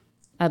or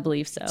I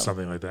believe so.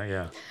 something like that?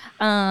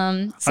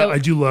 Yeah. So I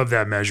do love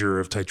that measure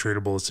of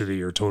titratable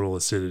acidity or total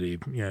acidity,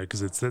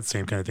 because it's that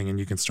same kind of thing, and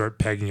you can start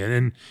pegging it.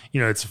 And,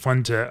 it's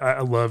fun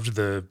I loved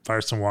the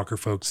Firestone Walker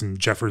folks and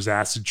Jeffers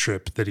acid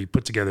trip that he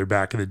put together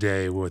back in the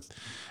day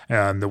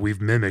that we've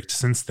mimicked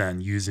since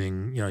then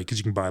using, because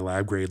you can buy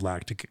lab grade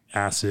lactic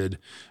acid,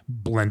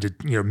 blend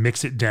it,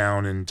 mix it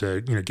down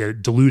into,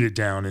 dilute it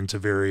down into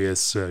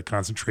various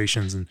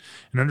concentrations and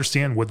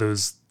understand what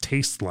those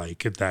taste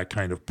like at that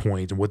kind of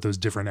point and what those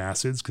different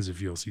acids, because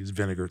if you also use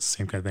vinegar, it's the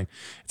same kind of thing.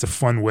 It's a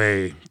fun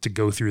way to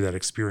go through that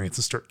experience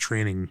and start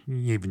training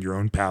even your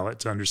own palate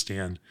to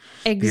understand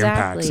the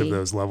impacts of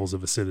those levels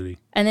of acidity.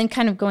 And then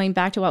kind of going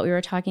back to what we were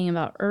talking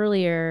about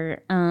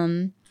earlier,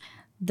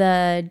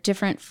 the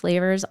different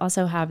flavors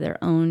also have their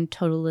own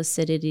total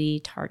acidity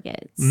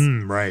targets.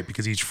 Right,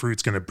 because each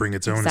fruit's going to bring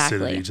its own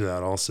acidity to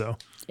that also.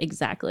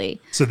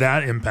 Exactly. So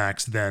that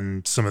impacts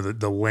then some of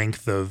the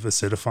length of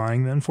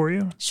acidifying then for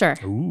you? Sure.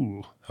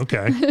 Ooh,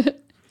 okay.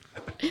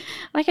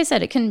 Like I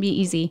said, it couldn't be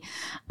easy.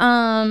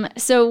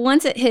 So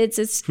once it hits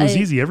its... If it was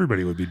easy,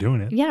 everybody would be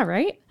doing it. Yeah,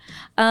 right?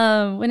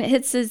 When it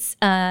hits its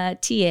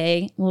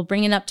TA, we'll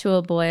bring it up to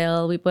a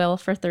boil. We boil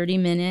for 30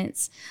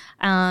 minutes.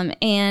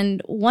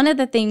 And one of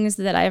the things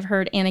that I've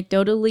heard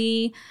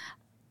anecdotally,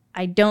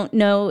 I don't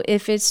know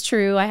if it's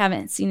true. I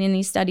haven't seen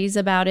any studies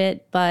about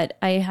it, but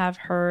I have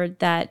heard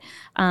that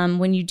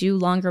when you do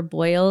longer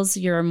boils,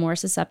 you're more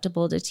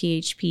susceptible to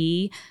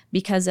THP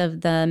because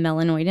of the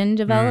melanoidin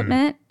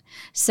development.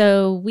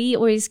 So we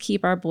always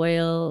keep our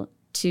boil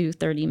to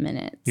 30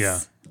 minutes. Yeah.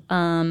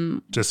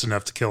 Just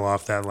enough to kill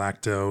off that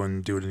lacto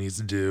and do what it needs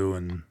to do.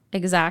 And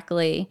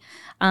exactly.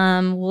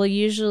 We'll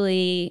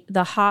usually,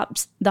 the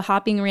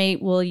hopping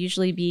rate will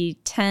usually be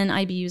 10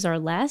 IBUs or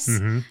less,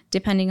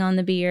 depending on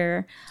the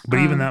beer. But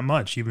even that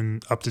much,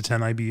 even up to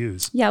 10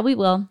 IBUs. Yeah, we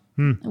will.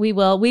 We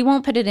will. We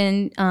won't put it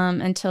in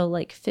until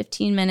like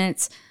 15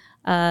 minutes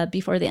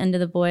before the end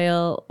of the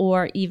boil,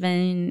 or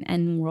even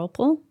in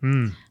Whirlpool.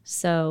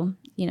 So,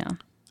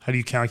 How do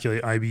you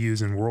calculate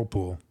IBUs in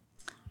Whirlpool?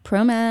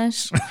 Pro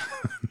mash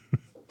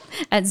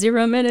at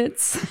 0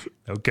 minutes.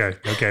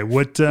 Okay.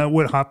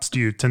 What hops do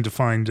you tend to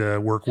find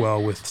work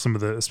well with some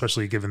of the,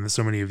 especially given that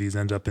so many of these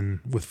end up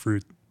in with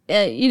fruit?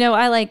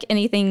 I like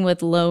anything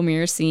with low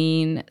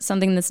myrcene,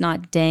 something that's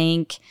not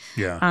dank.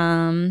 Yeah.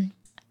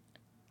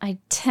 I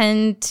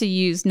tend to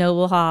use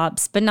noble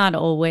hops, but not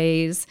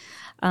always.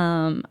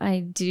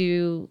 I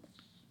do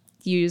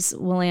use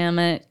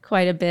Willamette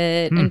quite a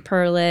bit and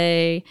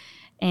Perle,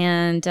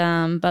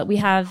 and but we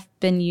have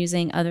been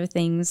using other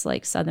things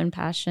like Southern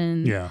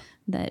Passion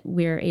that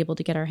we're able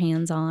to get our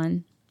hands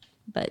on.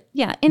 But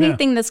yeah,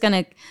 anything that's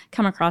going to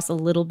come across a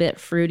little bit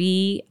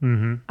fruity,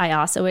 I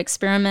also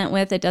experiment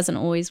with. It doesn't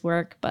always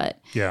work, but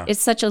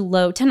it's such a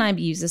low, 10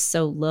 IBUs is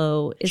so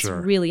low. It's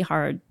really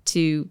hard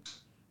to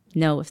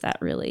know if that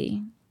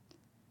really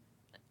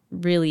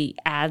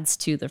adds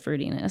to the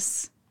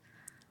fruitiness.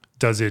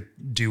 Does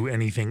it do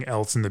anything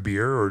else in the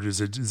beer, or is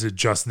it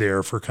just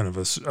there for kind of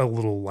a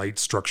little light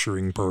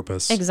structuring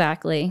purpose?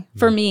 Exactly.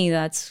 For me,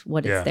 that's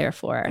what it's there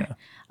for. Yeah.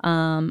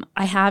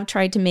 I have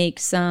tried to make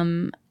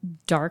some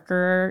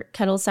darker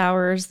kettle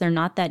sours. They're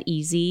not that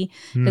easy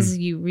because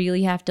you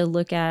really have to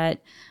look at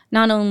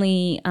not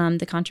only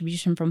the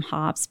contribution from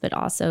hops, but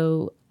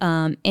also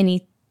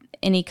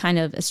any kind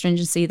of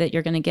astringency that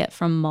you're going to get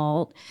from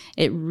malt.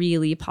 It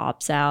really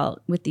pops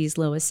out with these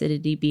low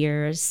acidity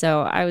beers.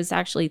 So I was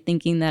actually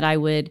thinking that I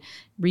would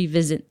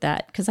revisit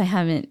that because I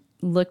haven't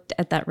looked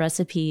at that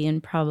recipe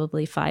in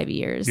probably 5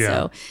 years.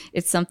 So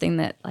it's something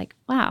that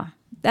wow,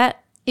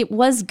 that it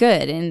was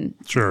good. And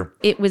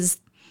it was,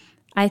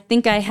 I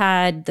think I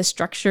had the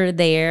structure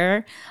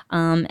there,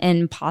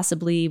 and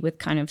possibly with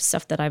kind of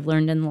stuff that I've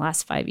learned in the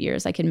last 5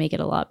 years, I could make it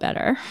a lot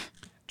better.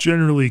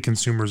 Generally,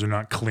 consumers are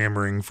not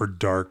clamoring for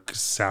dark,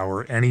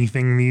 sour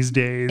anything these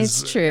days.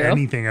 It's true.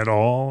 Anything at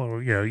all,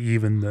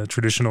 even the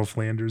traditional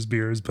Flanders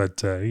beers.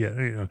 But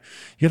at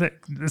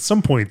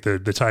some point,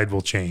 the tide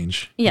will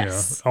change.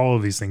 Yes. All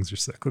of these things are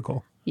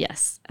cyclical.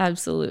 Yes,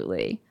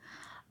 absolutely.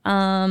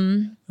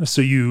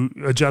 So you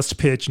adjust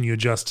pitch and you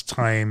adjust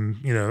time,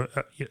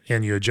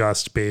 and you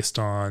adjust based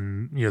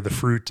on, the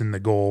fruit and the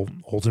goal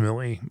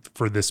ultimately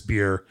for this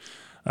beer.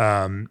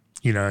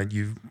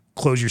 You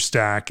close your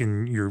stack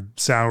and you're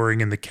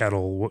souring in the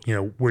kettle.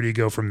 Where do you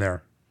go from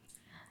there?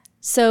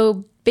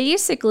 So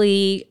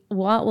basically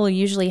what will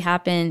usually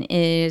happen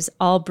is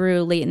I'll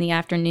brew late in the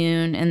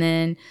afternoon, and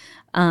then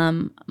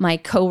my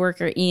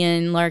coworker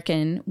Ian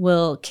Larkin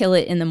will kill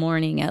it in the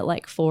morning at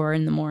 4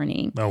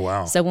 a.m. Oh,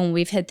 wow. So when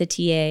we've hit the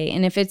TA,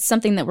 and if it's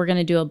something that we're going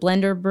to do a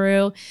blender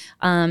brew,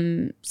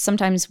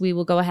 sometimes we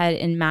will go ahead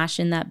and mash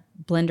in that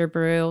blender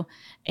brew,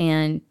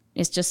 and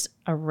it's just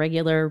a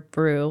regular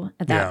brew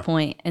at that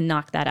point, and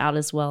knock that out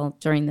as well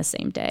during the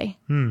same day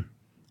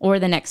or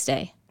the next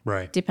day,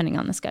 right? Depending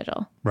on the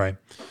schedule. Right.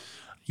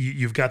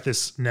 You've got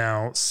this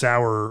now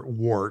sour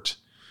wort.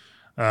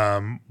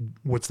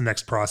 What's the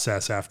next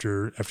process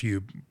after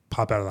you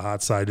pop out of the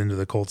hot side into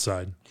the cold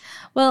side?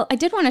 Well, I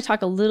did want to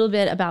talk a little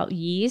bit about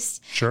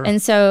yeast. Sure.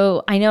 And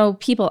so I know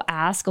people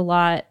ask a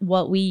lot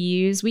what we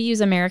use. We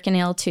use American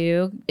Ale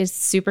too. It's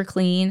super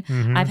clean.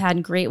 I've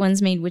had great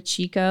ones made with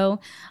Chico.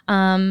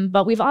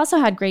 But we've also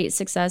had great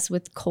success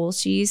with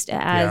Kolsch yeast,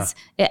 as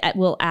it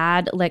will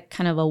add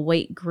kind of a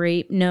white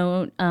grape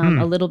note,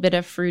 a little bit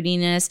of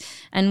fruitiness.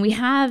 And we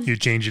have... You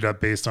change it up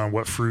based on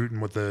what fruit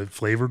and what the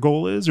flavor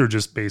goal is, or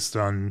just based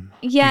on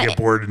you get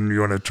bored and you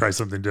want to try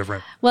something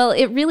different? Well,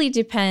 it really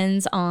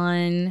depends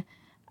on...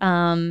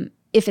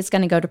 if it's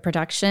going to go to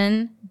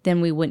production,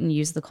 then we wouldn't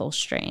use the Kolsch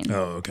strain.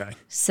 Oh, okay.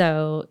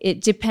 So it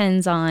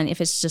depends on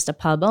if it's just a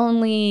pub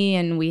only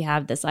and we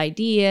have this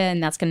idea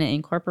and that's going to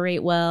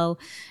incorporate well.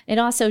 It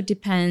also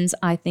depends,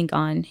 I think,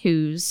 on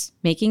who's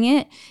making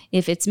it.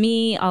 If it's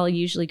me, I'll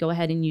usually go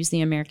ahead and use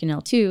the American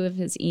Ale too. If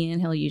it's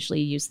Ian, he'll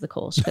usually use the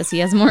Kolsch because he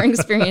has more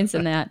experience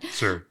in that.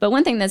 Sure. But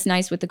one thing that's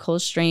nice with the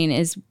Kolsch strain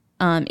is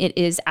it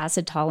is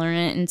acid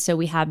tolerant, and so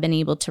we have been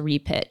able to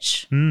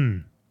repitch.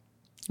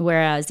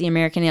 Whereas the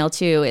American Ale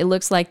 2, it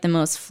looks like the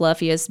most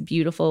fluffiest,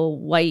 beautiful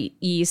white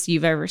yeast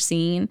you've ever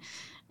seen,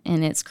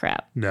 and it's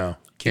crap. No,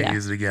 can't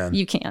use it again.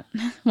 You can't.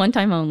 One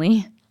time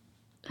only.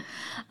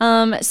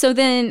 So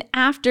then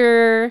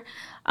after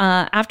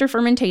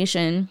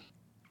fermentation,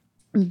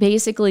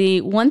 basically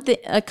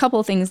a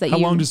couple things that How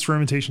long does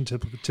fermentation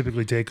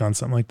typically take on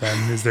something like that?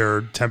 And is there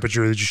a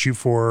temperature that you shoot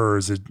for, or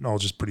is it all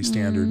just pretty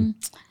standard?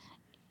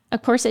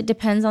 Of course, it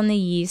depends on the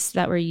yeast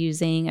that we're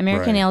using.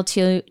 American Ale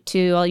 2,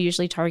 I'll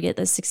usually target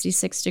the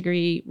 66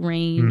 degree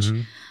range.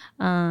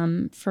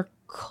 For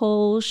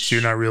Kolsch, so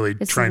you're not really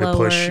trying to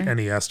push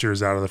any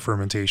esters out of the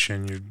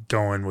fermentation. You're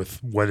going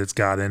with what it's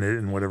got in it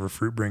and whatever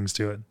fruit brings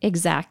to it.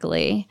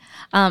 Exactly.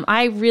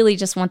 I really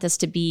just want this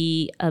to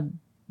be a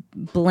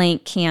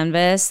blank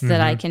canvas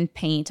that I can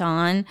paint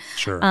on.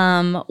 Sure.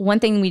 One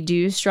thing we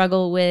do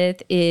struggle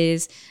with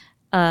is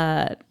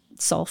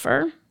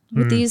sulfur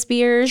with these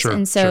beers.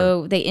 And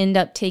so they end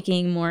up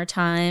taking more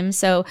time.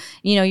 So,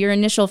 your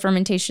initial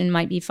fermentation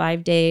might be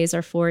 5 days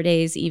or 4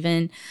 days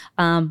even.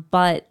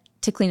 But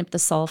to clean up the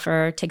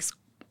sulfur takes,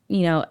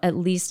 at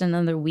least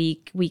another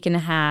week and a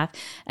half.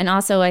 And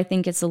also I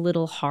think it's a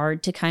little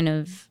hard to kind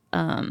of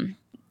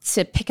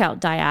to pick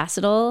out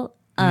diacetyl.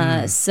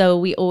 So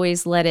we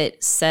always let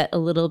it set a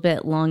little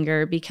bit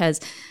longer, because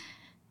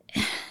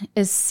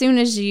as soon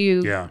as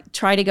you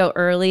try to go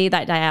early,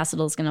 that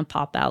diacetyl is going to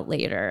pop out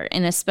later.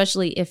 And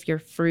especially if your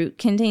fruit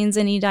contains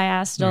any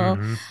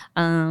diacetyl,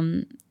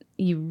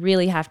 you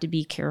really have to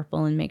be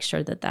careful and make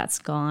sure that that's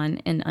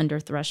gone and under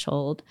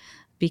threshold,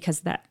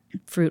 because that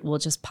fruit will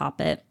just pop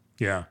it.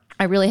 Yeah.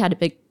 I really had a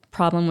big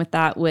problem with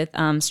that with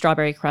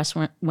Strawberry Crush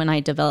when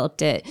I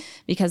developed it,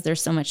 because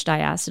there's so much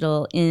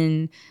diacetyl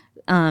in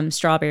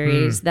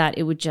strawberries that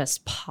it would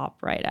just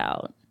pop right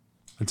out.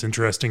 That's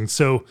interesting.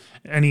 So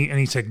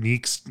any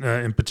techniques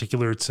in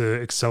particular to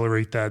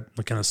accelerate that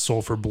kind of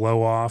sulfur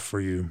blow off?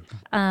 Or you?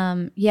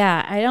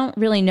 Yeah, I don't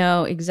really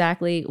know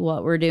exactly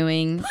what we're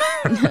doing.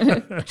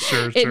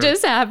 Sure. It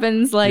just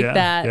happens like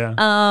that. Yeah.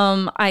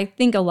 I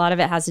think a lot of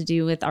it has to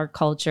do with our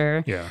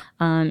culture. Yeah.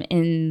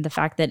 And the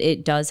fact that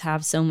it does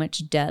have so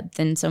much depth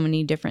and so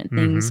many different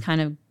things kind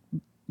of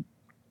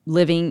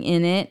living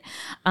in it.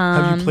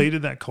 Have you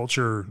plated that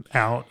culture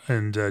out,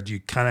 and do you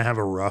kind of have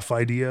a rough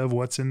idea of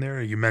what's in there?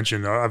 You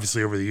mentioned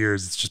obviously over the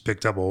years it's just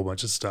picked up a whole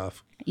bunch of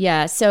stuff.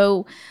 Yeah,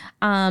 so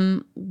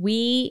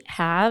we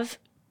have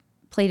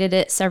plated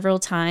it several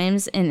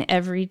times, and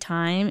every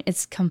time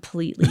it's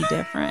completely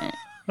different.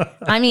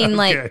 I mean,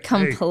 like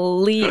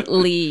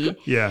completely.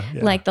 Yeah.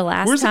 Like the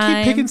last Where's time.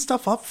 it keep picking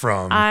stuff up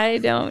from? I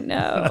don't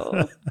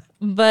know.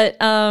 But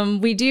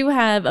we do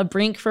have a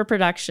brink for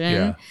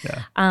production.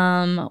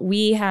 Yeah.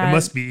 We have. It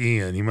must be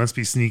Ian. He must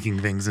be sneaking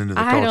things into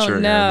the I culture.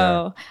 don't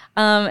know.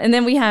 And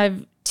then we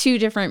have 2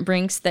 different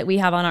brinks that we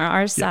have on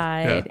our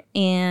side,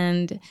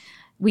 and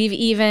we've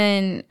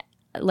even.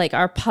 Like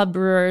our pub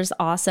brewers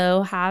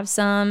also have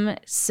some.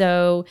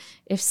 So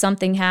if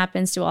something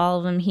happens to all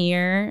of them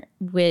here,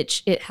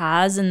 which it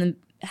has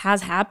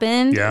has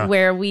happened,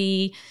 where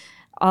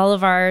all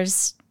of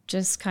ours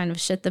just kind of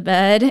shit the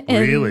bed.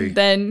 And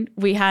then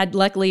we had,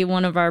 luckily,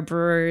 one of our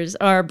brewers,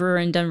 our brewer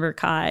in Denver,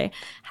 Kai,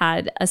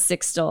 had a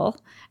Sixtel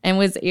and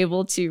was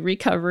able to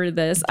recover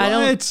this.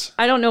 What?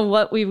 I don't know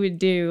what we would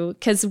do,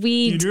 because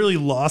you nearly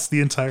lost the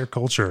entire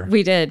culture.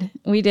 We did.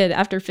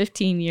 After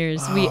 15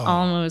 years, we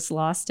almost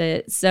lost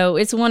it. So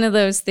it's one of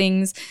those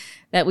things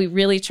that we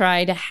really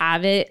try to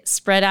have it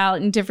spread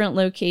out in different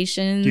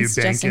locations. Do you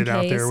bank it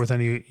out there with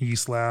any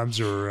yeast labs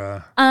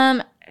or?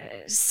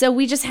 So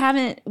we just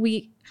haven't.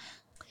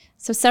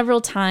 So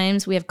several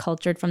times we have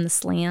cultured from the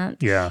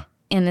slant. Yeah.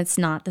 And it's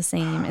not the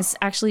same. It's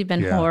actually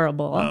been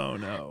horrible. Oh,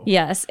 no.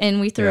 Yes.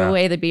 And we threw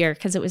away the beer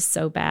because it was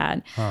so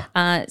bad.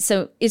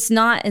 So it's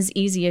not as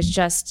easy as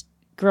just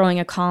growing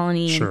a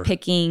colony and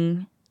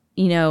picking,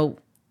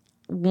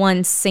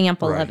 one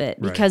sample of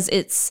it, because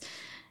it's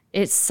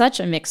such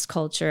a mixed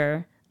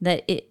culture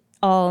that it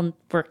all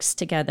works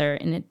together,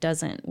 and it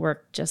doesn't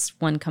work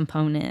just one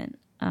component.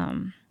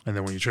 And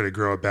then when you try to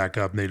grow it back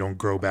up, they don't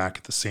grow back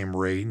at the same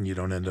rate, and you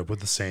don't end up with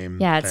the same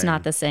Yeah, it's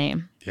not the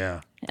same.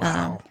 Yeah.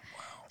 Wow.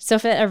 So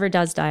if it ever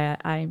does die,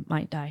 I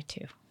might die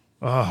too.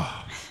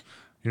 Oh,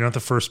 you're not the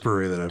first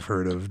brewery that I've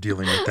heard of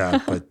dealing with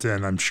that,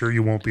 and I'm sure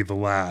you won't be the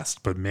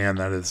last. But man,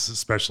 that is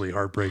especially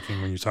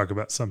heartbreaking when you talk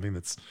about something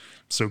that's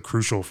so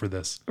crucial for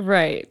this.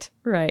 Right.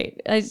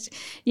 I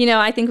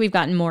think we've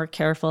gotten more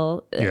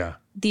careful. Yeah.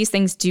 These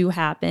things do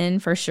happen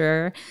for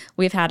sure.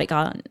 We've had it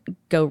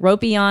go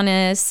ropey on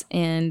us,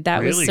 and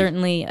that was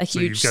certainly a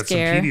huge scare. So you've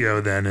got some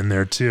PDO then in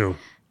there too.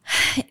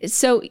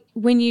 So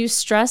when you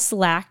stress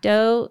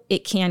lacto,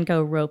 it can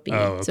go ropey. Oh,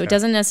 okay. So it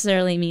doesn't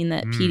necessarily mean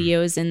that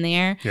PDO is in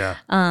there. Yeah.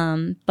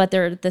 But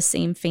they're the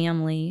same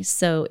family,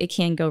 so it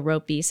can go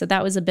ropey. So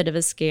that was a bit of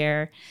a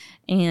scare.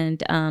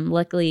 And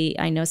luckily,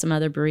 I know some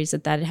other breweries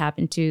that had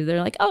happened to. They're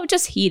like, oh,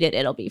 just heat it.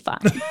 It'll be fine.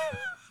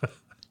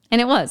 And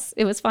it was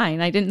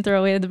fine. I didn't throw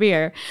away the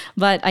beer,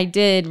 but I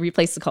did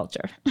replace the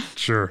culture.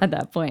 Sure. At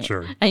that point.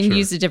 Sure. I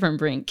used a different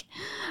brink.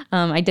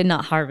 I did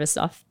not harvest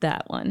off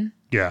that one.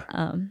 Yeah.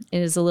 It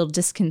is a little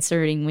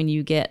disconcerting when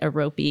you get a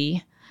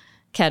ropey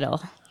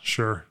kettle.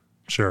 Sure.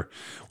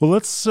 Well,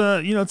 let's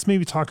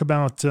maybe talk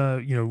about,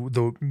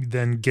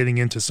 then getting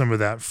into some of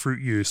that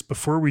fruit use.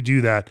 Before we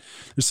do that,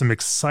 there's some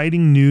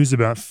exciting news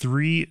about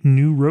 3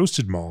 new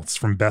roasted malts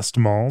from Best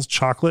Malls: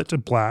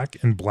 Chocolate Black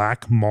and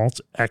Black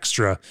Malt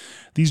Extra.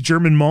 These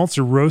German malts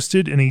are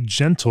roasted in a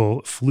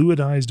gentle,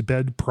 fluidized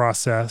bed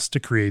process to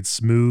create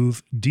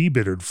smooth,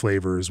 debittered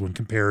flavors when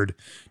compared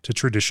to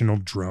traditional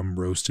drum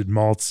roasted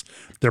malts.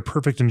 They're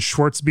perfect in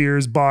Schwarz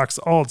beers, Bocks,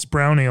 Alts,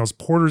 brown ales,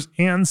 porters,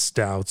 and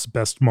stouts.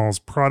 Best Malls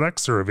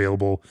products are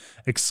available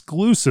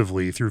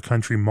exclusively through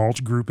Country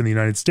Malt Group in the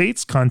United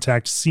States.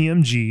 Contact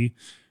CMG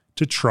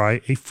to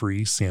try a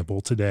free sample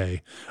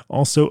today.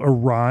 Also,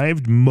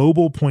 Arrived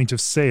mobile point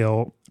of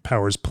sale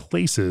powers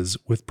places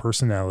with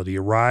personality.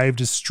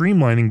 Arrived is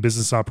streamlining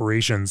business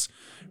operations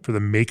for the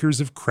makers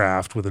of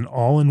craft with an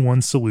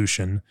all-in-one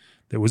solution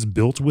that was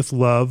built with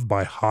love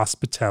by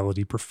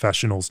hospitality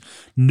professionals.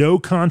 No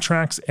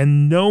contracts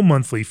and no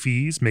monthly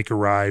fees make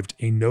Arrived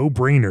a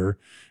no-brainer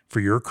for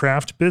your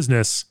craft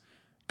business.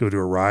 Go to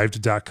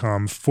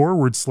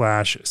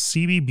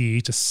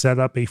arrived.com/CBB to set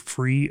up a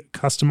free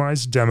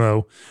customized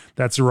demo.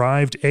 That's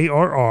Arrived,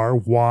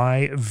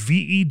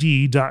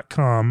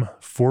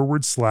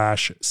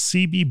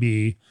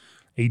 ARRYVED.com/CBB.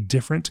 A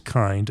different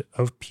kind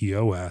of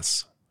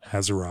POS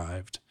has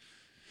arrived.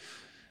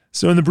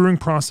 So in the brewing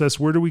process,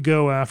 where do we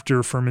go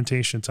after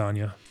fermentation,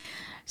 Tanya?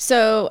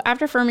 So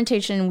after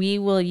fermentation, we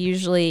will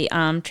usually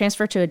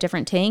transfer to a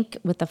different tank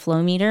with the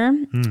flow meter.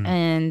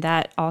 And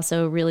that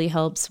also really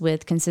helps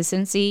with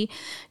consistency.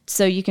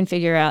 So you can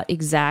figure out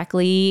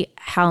exactly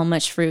how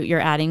much fruit you're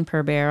adding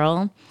per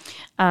barrel.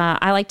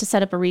 I like to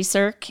set up a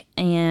recirc,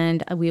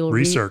 and we will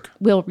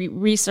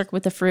recirc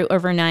with the fruit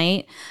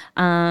overnight.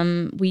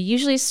 We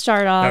usually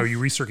start off. Now, are you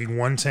recircing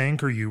one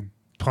tank, or are you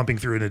pumping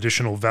through an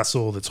additional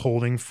vessel that's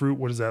holding fruit?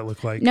 What does that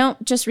look like? No,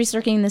 just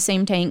recircing the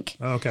same tank.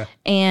 Oh, okay.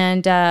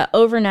 And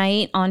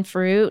overnight on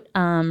fruit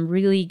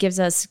really gives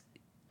us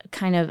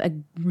kind of a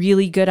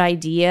really good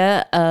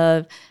idea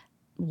of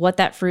what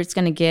that fruit's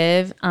going to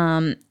give.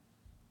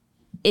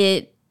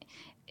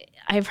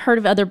 I've heard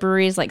of other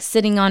breweries like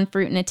sitting on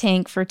fruit in a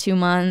tank for 2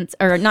 months,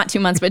 or not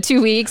 2 months, but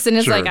 2 weeks. And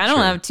it's I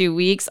don't have 2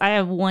 weeks. I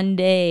have 1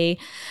 day,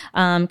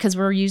 because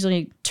we're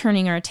usually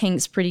turning our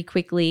tanks pretty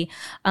quickly.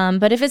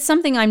 But if it's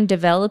something I'm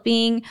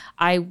developing,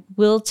 I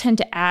will tend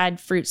to add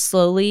fruit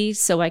slowly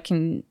so I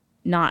can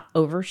not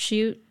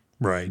overshoot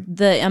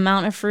the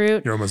amount of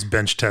fruit. You're almost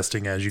bench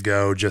testing as you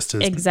go, just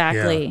to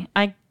exactly. Yeah.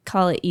 I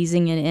call it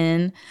easing it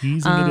in.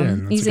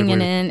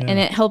 And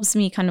it helps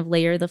me kind of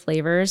layer the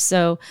flavors.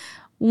 So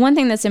one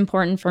thing that's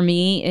important for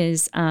me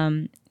is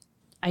I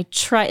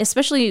try,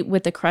 especially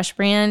with the Crush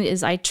brand,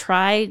 is I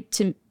try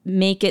to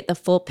make it the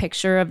full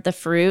picture of the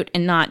fruit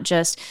and not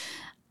just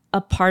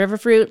a part of a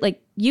fruit.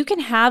 Like, you can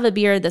have a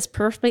beer that's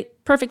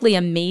perfectly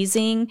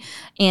amazing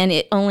and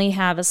it only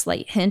have a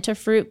slight hint of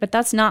fruit, but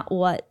that's not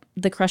what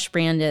the Crush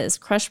brand is.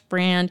 Crush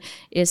brand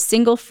is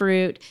single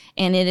fruit,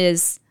 and it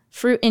is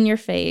fruit in your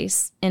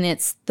face, and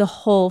it's the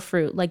whole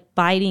fruit, like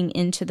biting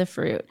into the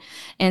fruit.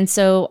 And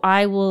so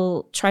I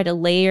will try to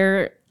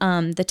layer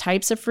the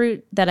types of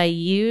fruit that I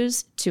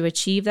use to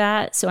achieve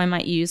that. So I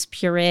might use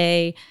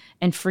puree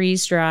and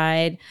freeze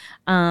dried.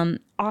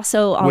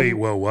 Wait,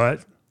 whoa,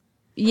 what?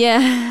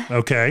 Yeah.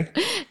 Okay.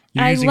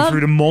 You're using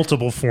fruit in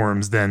multiple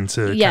forms then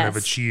to kind of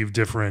achieve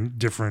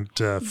different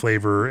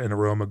flavor and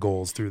aroma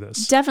goals through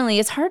this. Definitely.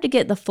 It's hard to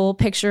get the full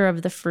picture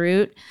of the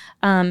fruit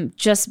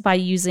just by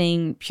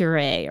using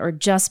puree or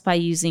just by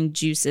using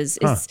juices.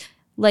 It's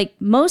like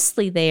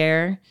mostly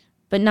there,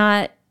 but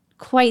not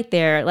quite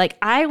there. Like,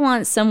 I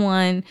want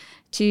someone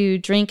to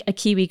drink a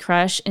Kiwi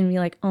Crush and be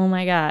like, oh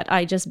my God,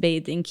 I just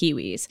bathed in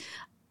kiwis.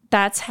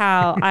 That's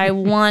how I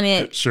want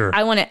it. Sure.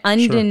 I want an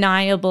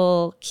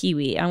undeniable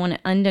kiwi. I want an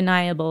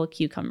undeniable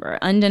cucumber,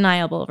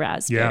 undeniable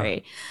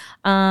raspberry.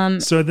 Yeah.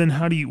 So then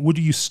what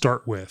do you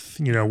start with?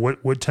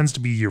 What tends to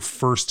be your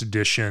first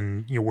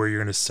edition, where you're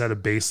going to set a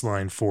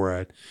baseline for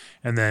it?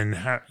 And then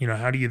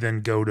how do you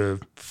then go to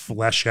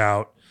flesh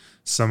out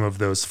some of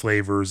those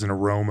flavors and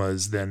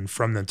aromas then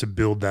from them to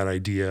build that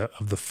idea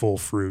of the full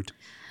fruit?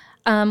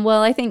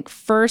 Well, I think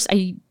first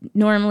I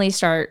normally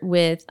start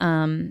with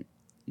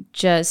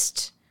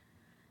just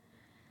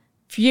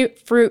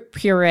fruit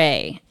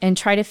puree and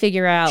try to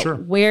figure out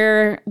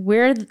where's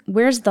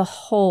the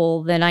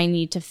hole that I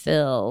need to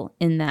fill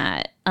in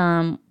that.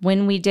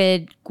 When we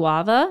did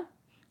guava,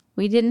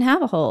 we didn't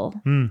have a hole.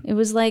 It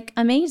was like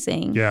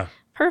amazing. Yeah.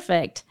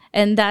 Perfect.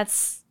 And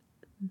that's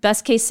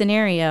best case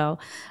scenario.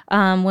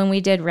 When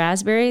we did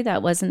raspberry,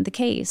 that wasn't the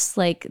case.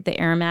 Like,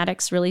 the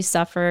aromatics really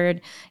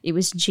suffered. It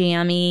was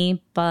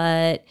jammy,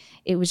 but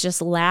it was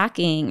just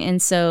lacking.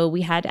 And so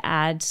we had to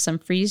add some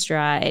freeze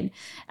dried.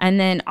 And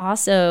then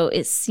also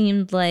it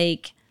seemed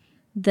like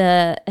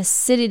the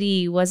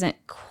acidity wasn't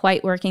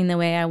quite working the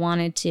way I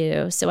wanted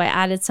to. So I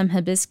added some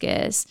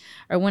hibiscus.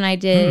 Or when I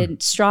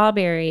did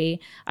strawberry,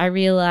 I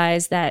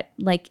realized that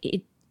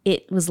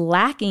it was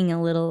lacking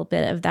a little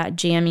bit of that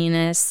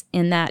jamminess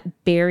and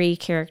that berry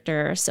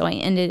character. So I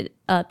ended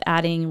up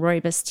adding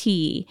rooibos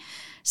tea.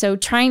 So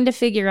trying to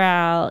figure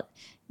out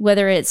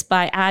whether it's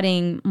by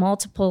adding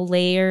multiple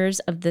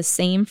layers of the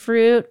same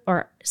fruit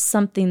or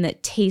something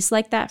that tastes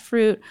like that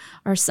fruit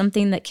or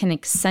something that can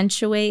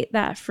accentuate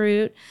that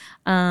fruit.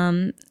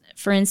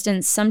 For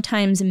instance,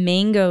 sometimes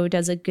mango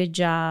does a good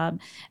job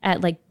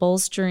at like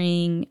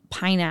bolstering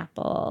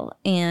pineapple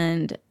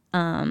and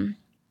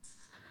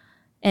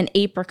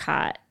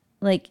apricot.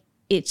 Like,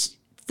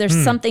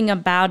 there's something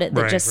about it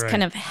that just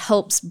kind of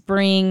helps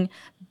bring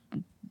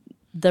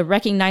the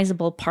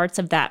recognizable parts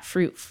of that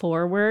fruit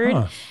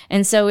forward.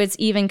 And so it's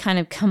even kind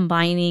of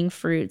combining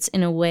fruits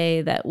in a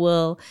way that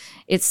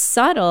it's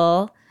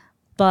subtle,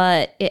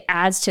 but it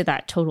adds to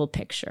that total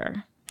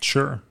picture.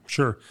 Sure.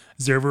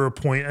 Is there ever a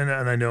point, and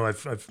I know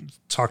I've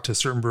talked to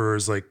certain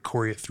brewers like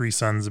Corey at Three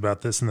Sons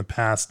about this in the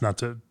past, not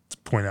to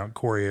point out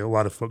Corey, a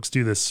lot of folks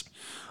do this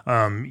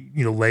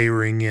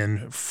layering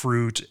in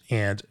fruit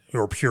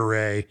or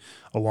puree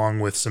along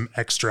with some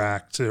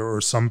extract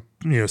or some,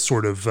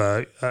 sort of,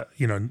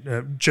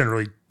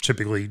 generally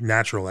typically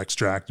natural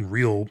extract and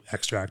real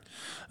extract,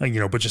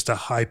 but just a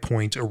high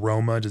point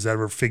aroma. Does that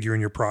ever figure in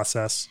your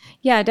process?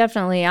 Yeah,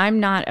 definitely. I'm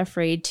not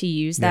afraid to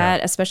use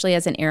that, especially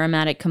as an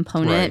aromatic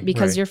component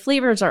because your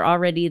flavors are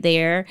already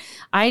there.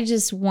 I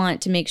just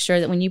want to make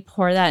sure that when you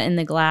pour that in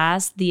the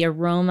glass, the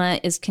aroma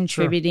is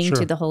contributing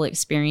to the whole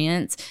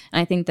experience. And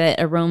I think that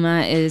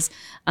aroma is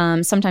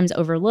sometimes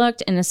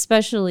overlooked, and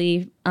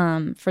especially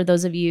for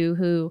those of you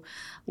who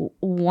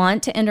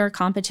want to enter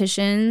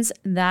competitions,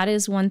 that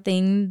is one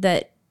thing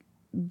that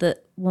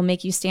will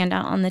make you stand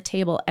out on the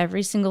table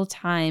every single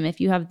time if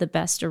you have the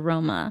best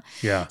aroma.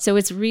 Yeah. So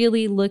it's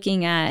really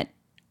looking at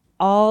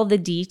all the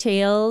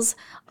details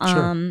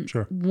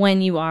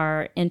when you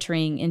are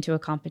entering into a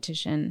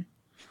competition.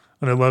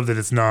 And I love that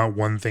it's not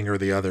one thing or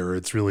the other.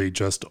 It's really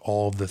just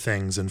all of the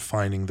things and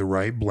finding the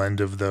right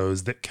blend of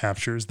those that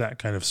captures that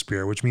kind of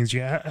spirit, which means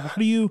how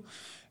do you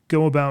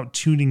go about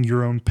tuning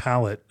your own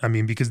palate? I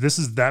mean, because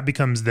that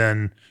becomes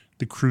then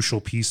the crucial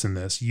piece in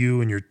this.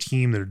 You and your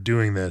team that are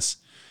doing this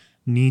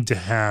need to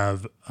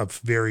have a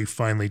very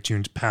finely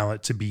tuned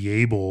palate to be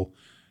able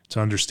to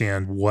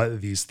understand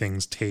what these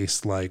things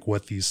taste like,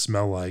 what these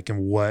smell like,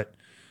 and what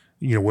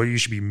you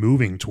should be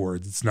moving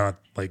towards. It's not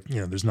like,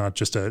 there's not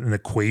just an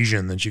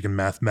equation that you can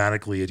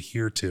mathematically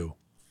adhere to.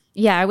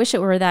 Yeah, I wish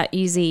it were that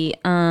easy,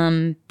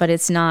 but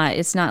it's not.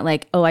 It's not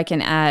like, I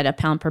can add a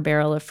pound per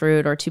barrel of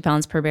fruit or 2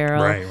 pounds per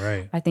barrel.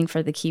 Right. I think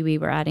for the kiwi,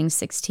 we're adding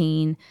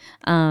 16.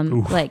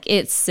 Like,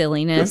 it's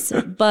silliness,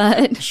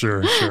 but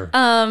sure.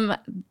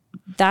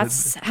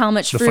 That's how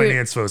much the fruit.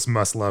 finance folks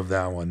must love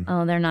that one.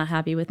 Oh, they're not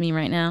happy with me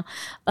right now.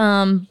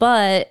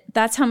 But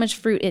that's how much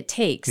fruit it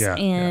takes.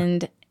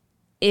 And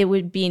it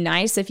would be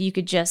nice if you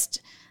could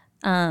just,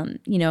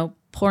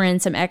 pour in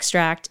some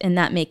extract and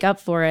that make up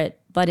for it,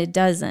 but it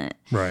doesn't.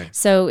 Right.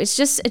 So it's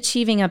just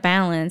achieving a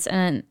balance.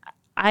 And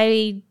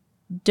I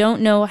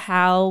don't know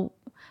how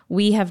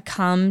we have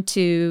come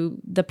to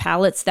the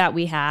palettes that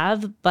we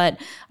have,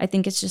 but I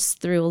think it's just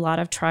through a lot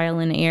of trial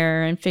and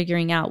error and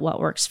figuring out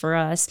what works for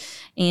us.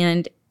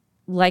 And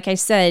like I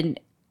said,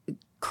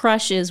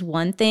 crush is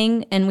one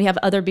thing, and we have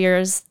other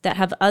beers that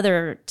have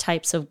other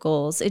types of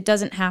goals. It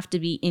doesn't have to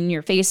be in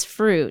your face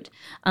fruit.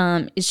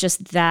 It's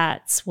just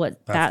that's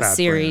what that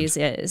series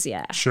brand is.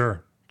 Yeah.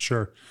 Sure.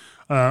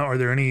 Are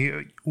there any?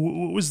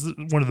 What was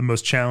one of the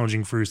most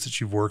challenging fruits that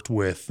you've worked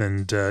with,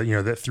 and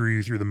that threw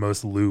you through the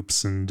most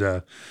loops, and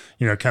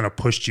kind of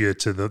pushed you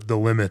to the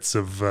limits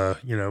of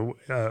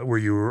where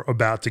you were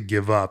about to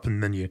give up,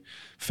 and then you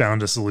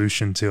found a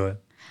solution to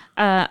it?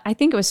 I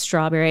think it was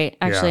strawberry.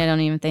 Actually, I don't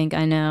even think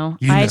I know.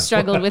 I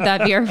struggled with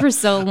that beer for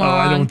so long.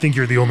 I don't think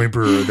you're the only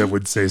brewer that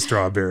would say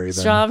strawberry.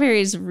 Then. Strawberry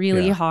is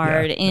really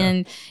hard,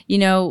 and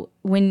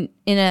when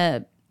in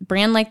a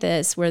brand like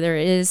this where there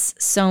is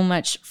so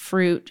much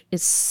fruit,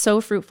 it's so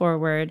fruit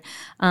forward,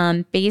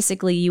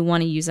 basically you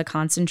want to use a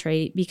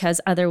concentrate because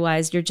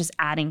otherwise you're just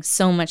adding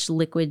so much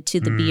liquid to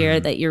the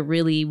beer that you're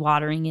really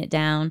watering it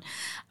down.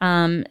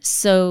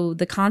 So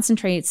the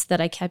concentrates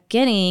that I kept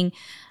getting,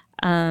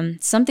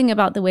 something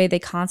about the way they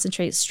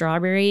concentrate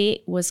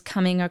strawberry was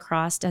coming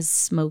across as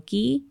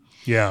smoky.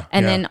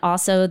 And then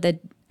also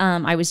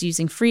I was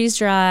using freeze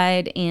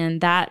dried,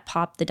 and that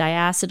popped the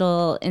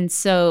diacetyl. And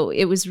so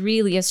it was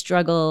really a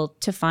struggle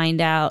to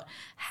find out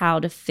how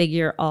to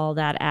figure all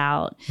that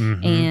out.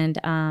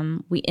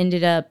 And we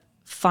ended up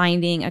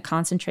finding a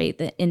concentrate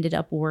that ended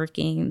up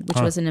working,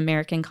 which was an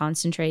American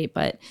concentrate,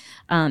 but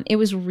it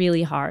was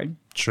really hard.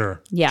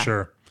 Sure.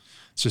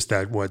 It's just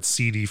that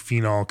seedy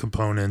phenol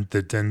component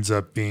that ends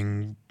up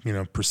being,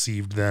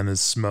 perceived then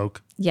as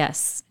smoke.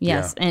 Yes.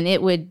 And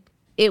it would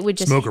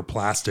just smoke or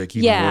plastic,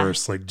 even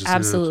worse. Like just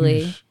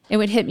absolutely, it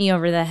would hit me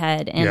over the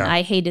head, and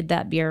I hated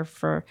that beer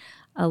for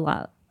a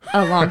long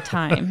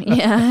time.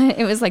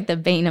 It was like the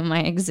bane of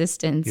my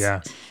existence.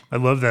 I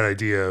love that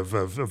idea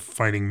of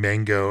finding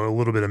mango, a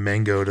little bit of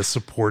mango to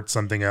support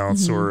something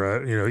else,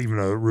 or even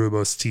a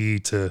rooibos tea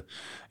to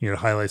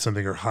highlight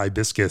something, or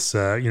hibiscus.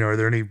 Are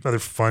there any other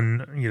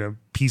fun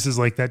pieces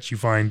like that you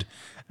find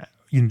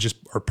just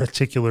are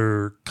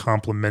particular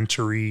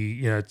complementary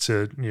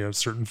to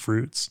certain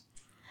fruits?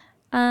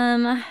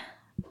 I'm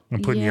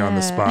putting you on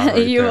the spot.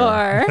 Right you there.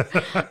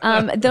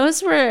 are.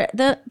 Those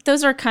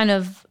are kind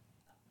of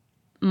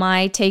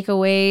my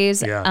takeaways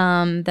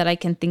that I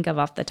can think of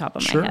off the top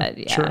of my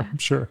head.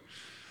 Sure.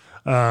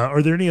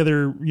 Are there any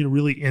other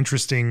really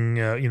interesting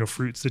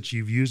fruits that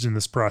you've used in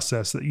this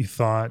process that you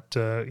thought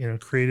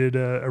created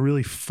a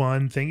really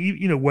fun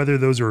thing? Whether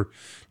those are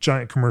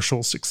giant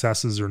commercial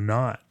successes or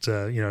not.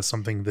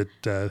 Something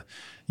that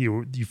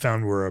you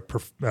found were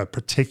a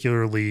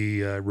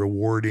particularly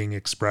rewarding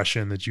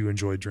expression that you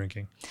enjoyed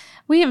drinking.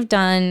 We have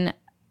done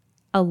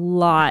a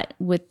lot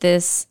with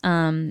this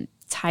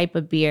type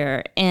of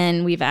beer,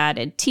 and we've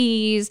added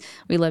teas.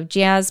 We love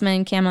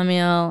jasmine,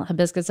 chamomile,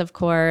 hibiscus, of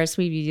course.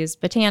 We've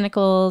used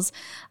botanicals.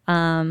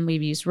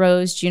 We've used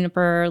rose,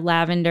 juniper,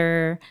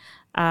 lavender.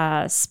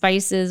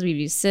 Spices, we've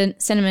used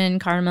cinnamon,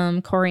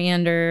 cardamom,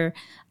 coriander.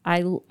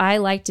 I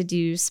like to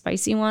do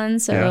spicy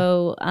ones.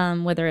 So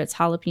whether it's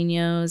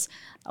jalapenos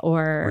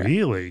or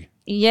really,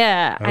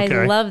 yeah, okay.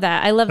 I love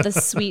that. I love the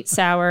sweet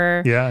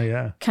sour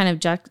kind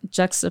of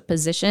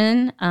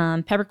juxtaposition.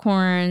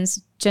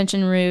 Peppercorns,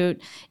 gentian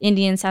root,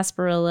 Indian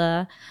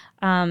sarsaparilla.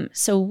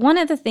 So one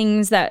of the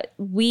things that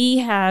we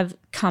have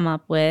come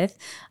up with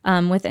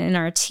within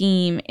our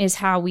team is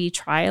how we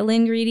trial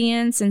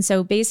ingredients. And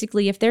so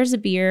basically, if there's a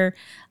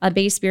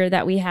base beer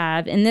that we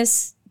have, and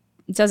this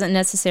doesn't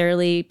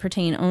necessarily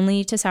pertain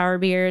only to sour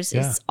beers,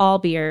 it's all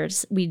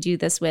beers we do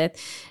this with.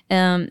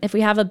 If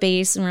we have a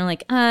base and we're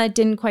like, it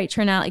didn't quite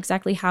turn out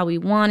exactly how we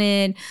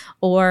wanted,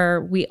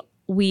 or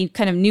we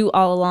kind of knew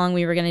all along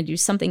we were going to do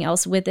something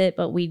else with it,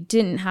 but we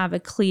didn't have a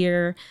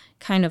clear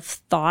kind of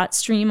thought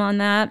stream on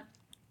that,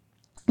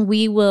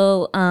 we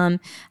will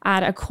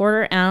add a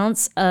 1/4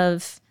 ounce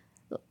of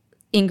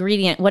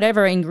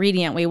whatever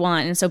ingredient we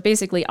want. And so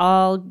basically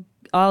I'll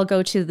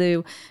go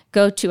to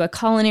a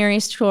culinary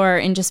store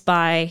and just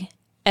buy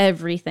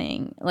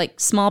everything, like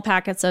small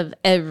packets of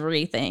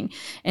everything.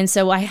 And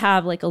so I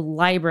have like a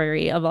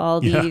library of all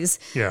these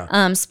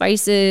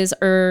spices,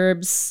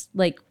 herbs,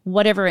 like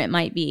whatever it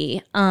might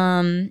be.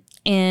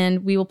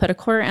 And we will put a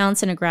 1/4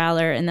 ounce in a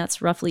growler, and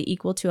that's roughly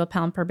equal to 1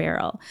 pound per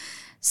barrel.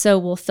 So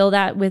we'll fill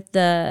that with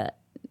the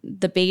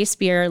base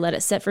beer, let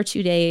it sit for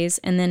 2 days,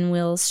 and then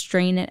we'll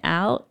strain it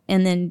out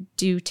and then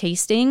do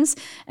tastings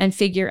and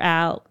figure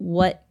out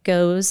what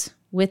goes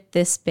with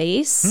this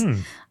base,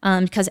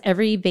 because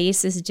every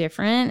base is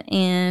different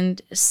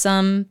and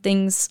some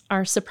things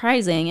are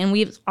surprising. And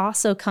we've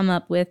also come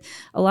up with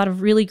a lot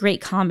of really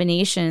great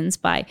combinations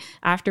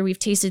after we've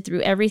tasted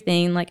through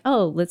everything, like,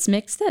 oh, let's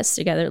mix this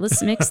together,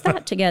 let's mix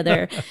that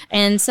together.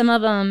 And some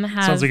of them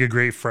have... Sounds like a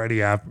great Friday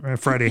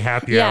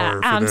happy hour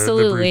for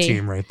the brew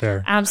team right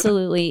there.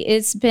 Absolutely.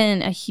 It's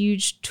been a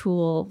huge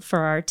tool for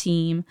our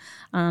team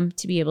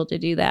to be able to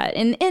do that.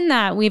 And in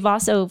that, we've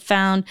also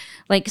found,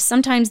 like,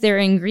 sometimes there are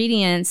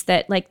ingredients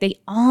that, like, they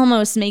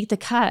almost make the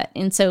cut.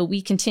 And so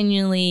we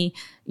continually,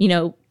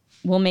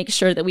 we'll make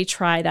sure that we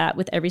try that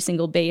with every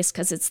single base,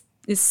 because it's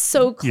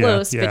so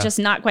close, but just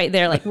not quite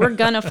there. Like, we're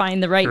going to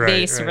find the right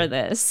base for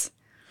this.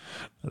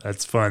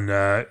 That's fun.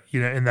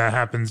 And that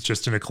happens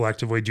just in a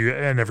collective way.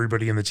 And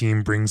everybody in the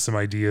team brings some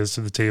ideas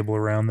to the table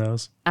around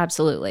those?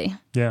 Absolutely.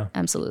 Yeah.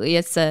 Absolutely.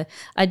 It's a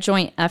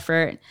joint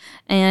effort.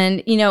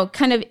 And,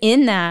 kind of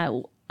in that,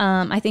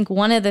 I think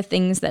one of the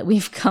things that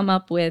we've come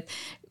up with,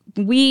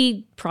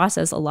 we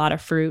process a lot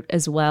of fruit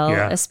as well,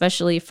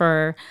 especially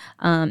for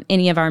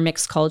any of our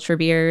mixed culture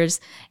beers.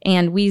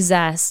 And we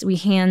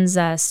hand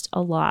zest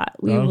a lot.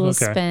 We will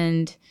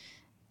spend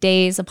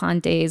days upon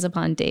days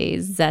upon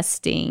days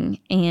zesting,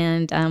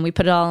 and we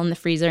put it all in the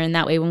freezer, and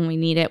that way when we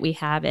need it, we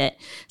have it.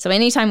 So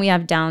anytime we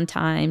have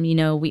downtime,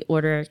 we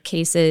order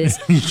cases.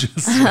 You just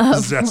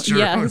zest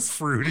your own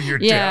fruit in your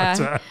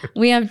downtime.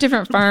 We have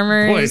different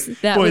farmers.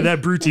 That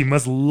brew team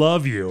must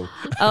love you.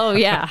 Oh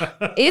yeah,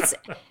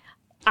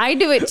 I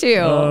do it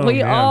too.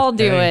 We all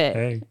do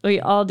it. We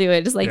all do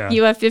it. Just like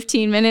you have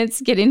 15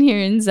 minutes, get in here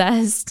and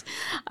zest.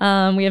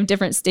 We have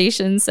different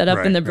stations set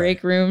up in the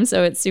break room,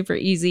 so it's super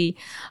easy.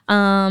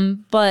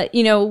 But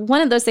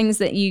one of those things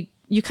that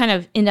you kind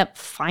of end up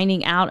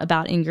finding out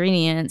about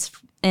ingredients,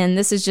 and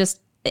this is just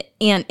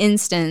an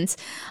instance,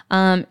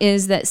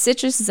 is that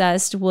citrus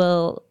zest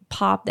will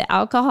pop the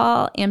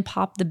alcohol and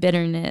pop the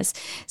bitterness.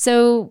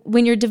 So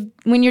when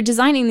you're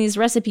designing these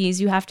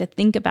recipes, you have to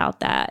think about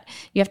that.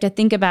 You have to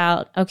think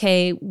about,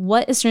 okay,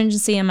 what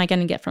astringency am I going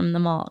to get from the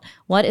malt?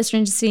 What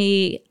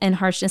astringency and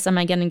harshness am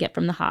I going to get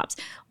from the hops?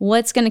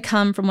 What's going to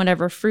come from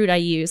whatever fruit I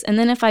use? And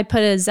then if I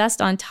put a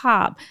zest on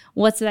top,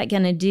 what's that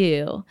going to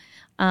do?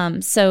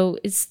 So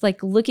it's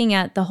like looking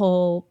at the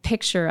whole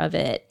picture of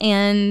it.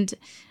 And,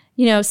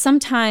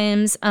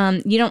 sometimes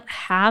you don't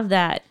have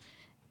that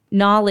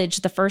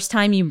knowledge the first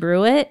time you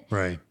brew it,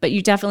 right? But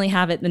you definitely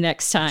have it the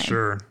next time.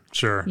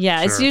 Sure.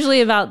 Yeah, it's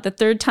usually about the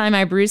third time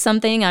I brew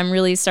something, I'm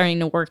really starting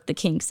to work the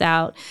kinks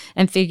out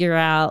and figure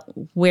out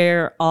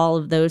where all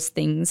of those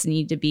things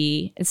need to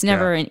be. It's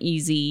never an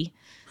easy.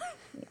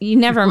 You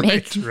never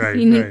make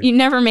you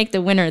never make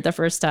the winner the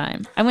first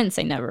time. I wouldn't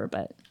say never,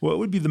 but what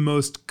would be the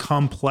most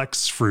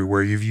complex fruit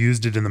where you've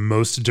used it in the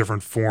most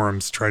different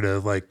forms? Try to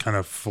like kind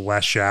of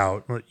flesh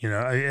out,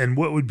 and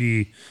what would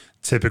be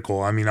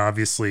typical? I mean,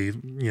 obviously,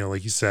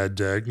 like you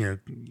said,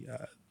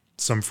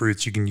 some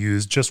fruits you can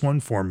use just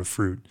one form of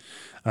fruit,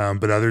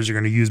 but others are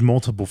going to use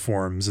multiple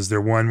forms. Is there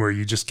one where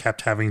you just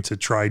kept having to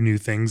try new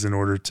things in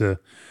order to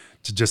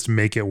just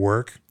make it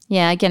work?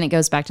 Yeah, again, it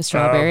goes back to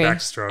strawberry.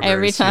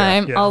 Every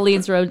time,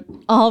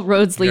 all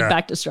roads lead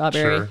back to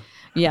strawberry. Sure.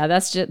 Yeah,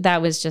 that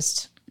was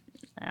just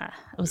it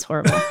was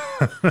horrible.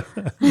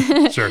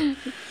 Sure.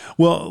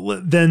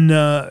 Well, then,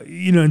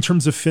 in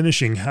terms of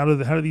finishing, how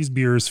do these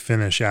beers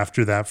finish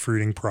after that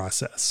fruiting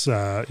process?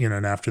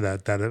 And after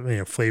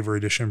that flavor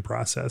addition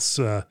process,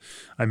 I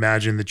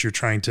imagine that you're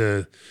trying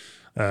to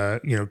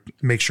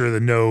make sure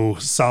that no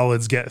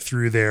solids get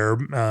through there,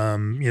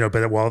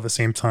 but while at the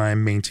same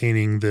time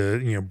maintaining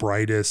the,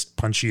 brightest,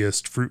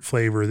 punchiest fruit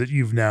flavor that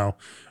you've now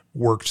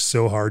worked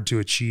so hard to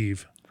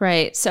achieve.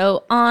 Right.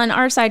 So on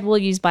our side, we'll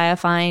use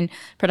Biofine.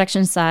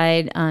 Production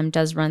side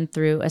does run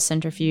through a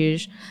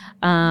centrifuge.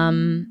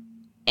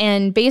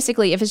 And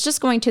basically, if it's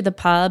just going to the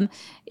pub,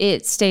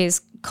 it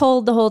stays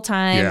cold the whole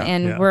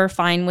time, we're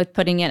fine with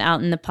putting it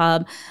out in the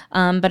pub.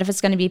 But if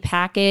it's going to be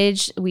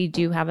packaged, we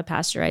do have a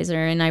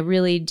pasteurizer. And I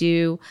really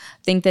do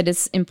think that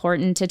it's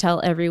important to tell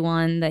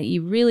everyone that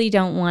you really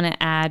don't want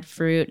to add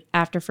fruit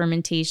after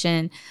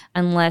fermentation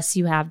unless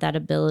you have that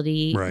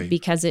ability,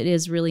 because it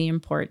is really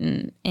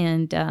important.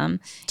 And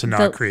to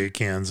not create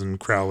cans and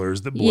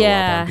crowlers that blow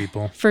up on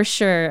people. For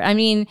sure. I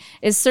mean,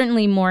 it's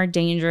certainly more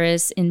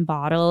dangerous in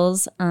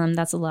bottles.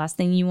 That's the last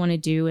thing you want to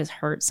do is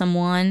hurt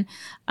someone.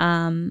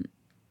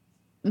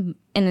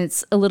 And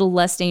it's a little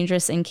less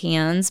dangerous in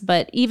cans,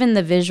 but even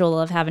the visual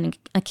of having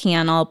a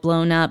can all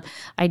blown up,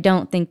 I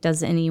don't think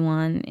does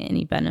anyone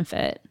any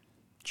benefit.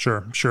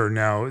 Sure.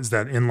 Now, is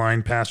that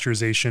inline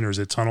pasteurization or is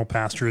it tunnel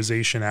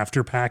pasteurization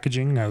after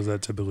packaging? How does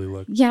that typically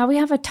look? Yeah, we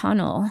have a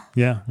tunnel.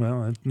 Yeah,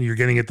 well, you're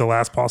getting at the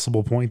last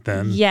possible point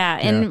then. Yeah,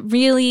 and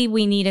really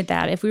we needed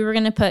that. If we were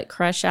going to put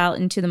crush out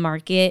into the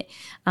market,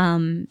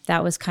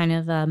 that was kind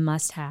of a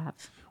must-have.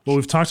 Well,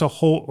 we've talked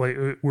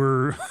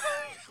we're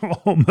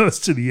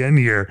almost to the end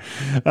here.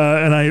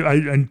 And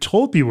I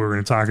told people we were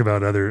going to talk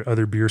about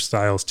other beer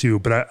styles too,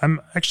 but I'm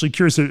actually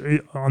curious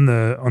on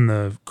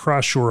the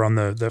crush or on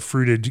the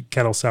fruited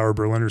kettle sour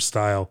Berliner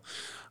style.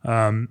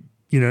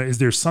 Is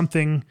there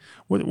something,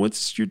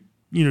 what's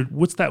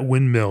that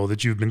windmill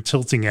that you've been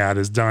tilting at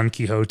as Don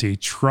Quixote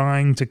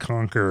trying to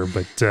conquer,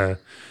 but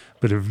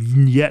have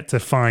yet to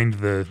find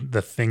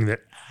the thing that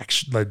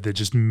actually that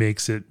just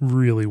makes it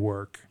really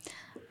work?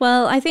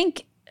 Well, I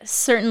think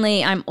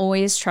certainly I'm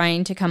always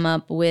trying to come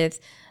up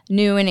with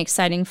new and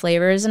exciting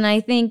flavors. And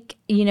I think,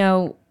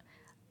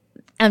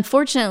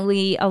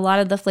 unfortunately, a lot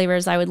of the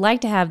flavors I would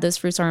like to have, those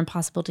fruits are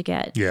impossible to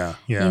get. Yeah.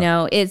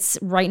 It's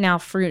right now,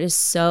 fruit is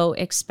so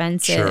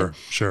expensive.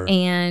 Sure.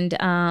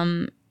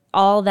 And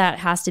all that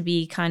has to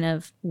be kind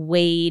of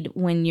weighed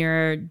when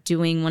you're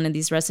doing one of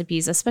these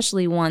recipes,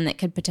 especially one that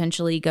could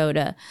potentially go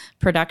to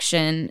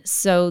production.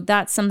 So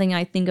that's something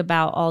I think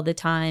about all the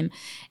time.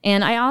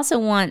 And I also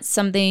want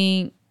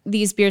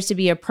these beers to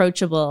be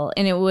approachable.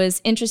 And it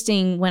was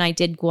interesting when I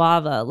did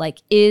guava,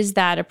 is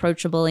that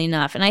approachable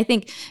enough? And I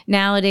think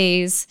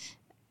nowadays,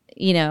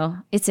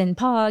 it's in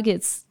POG.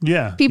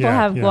 People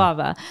have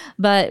guava.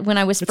 But when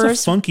I was it's a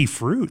funky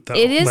fruit, though.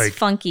 It is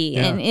funky.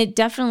 And it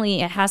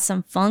has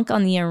some funk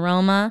on the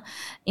aroma.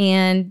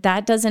 And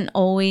that doesn't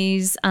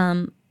always,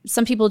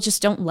 some people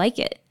just don't like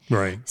it.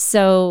 Right.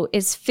 So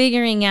it's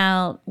figuring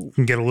out. You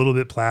can get a little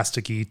bit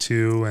plasticky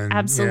too. And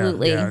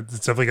absolutely. Yeah, it's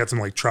definitely got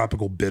some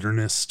tropical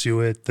bitterness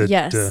to it.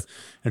 Yes.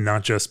 And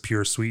not just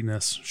pure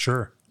sweetness.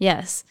 Sure.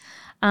 Yes.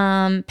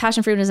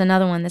 Passion fruit is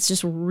another one that's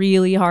just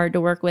really hard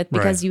to work with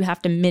because you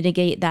have to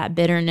mitigate that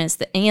bitterness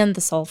and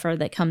the sulfur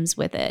that comes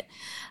with it.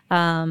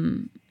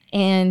 And,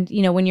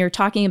 when you're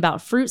talking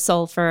about fruit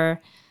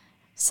sulfur,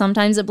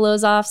 sometimes it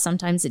blows off,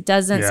 sometimes it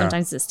doesn't,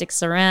 sometimes it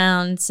sticks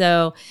around.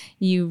 So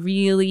you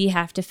really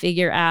have to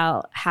figure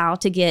out how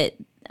to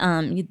get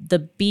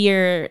the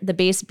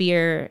base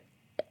beer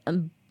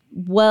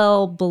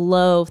well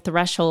below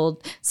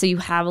threshold so you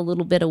have a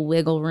little bit of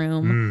wiggle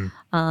room.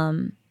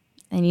 And,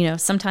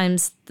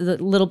 sometimes the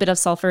little bit of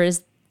sulfur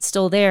is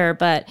still there,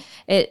 but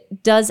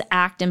it does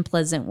act in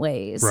pleasant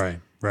ways.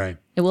 Right.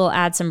 It will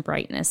add some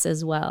brightness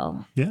as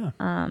well. Yeah.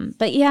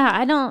 But yeah,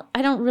 I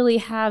don't really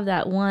have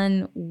that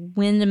one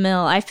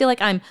windmill. I feel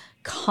like I'm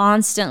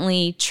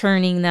constantly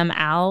churning them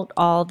out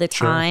all the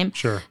time.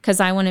 Sure. Because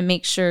I want to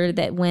make sure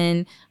that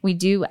when we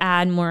do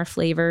add more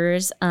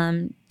flavors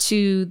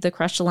to the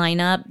crush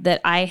lineup,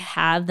 that I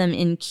have them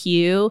in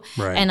queue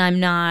and I'm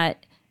not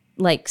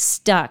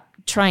stuck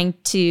trying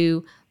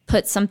to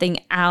put something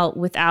out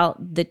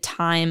without the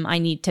time I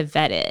need to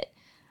vet it.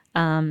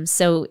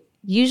 So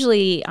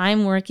usually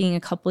I'm working a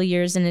couple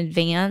years in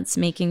advance,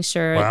 making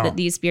sure that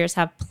these beers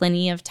have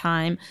plenty of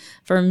time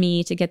for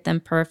me to get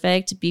them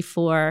perfect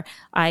before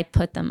I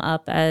put them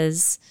up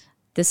as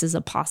this is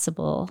a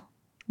possible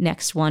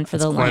next one for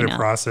the lineup. It's quite a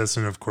process.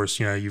 And of course,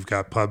 you've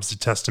got pubs to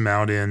test them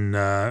out in,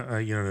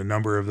 a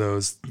number of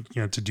those,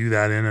 to do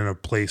that in, and a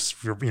place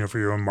for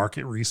your own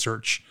market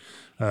research.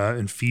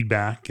 And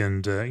feedback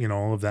and,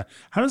 all of that.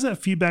 How does that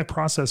feedback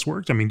process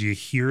work? I mean, do you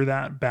hear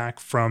that back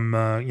from,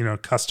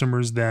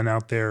 customers then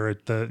out there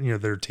at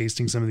they're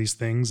tasting some of these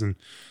things, and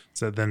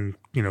so then,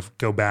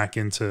 go back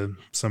into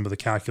some of the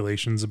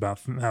calculations about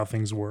how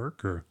things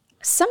work? Or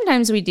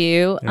sometimes we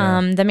do.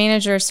 Yeah. The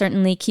managers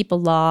certainly keep a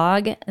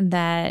log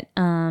that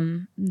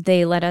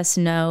they let us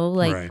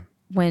know,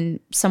 when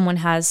someone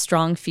has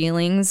strong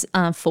feelings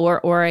for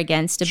or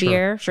against a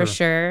beer, for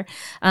sure.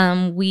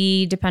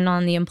 We depend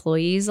on the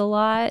employees a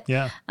lot.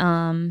 Yeah.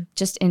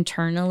 Just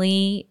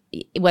internally,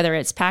 whether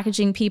it's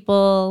packaging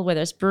people, whether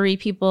it's brewery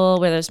people,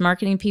 whether it's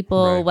marketing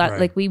people, Right.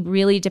 like we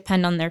really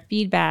depend on their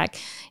feedback.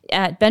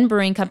 At Ben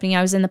Brewing Company,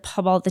 I was in the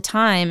pub all the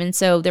time. And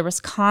so there was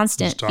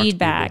constant Just talk to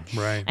feedback.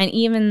 people. Right. And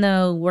even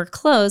though we're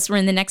close, we're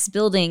in the next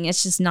building,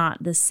 it's just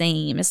not the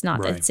same. It's not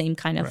Right. that same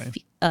kind of,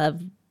 Right.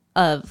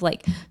 of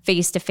like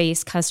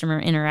face-to-face customer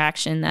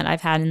interaction that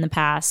I've had in the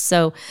past.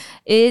 So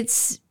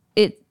it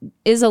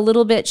is a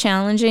little bit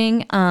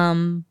challenging.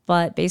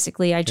 But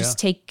basically I just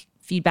take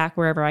feedback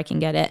wherever I can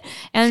get it.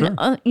 And,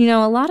 Sure.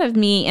 a lot of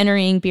me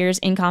entering beers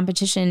in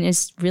competition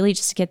is really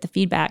just to get the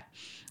feedback.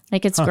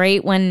 Like it's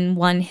great when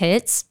one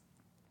hits,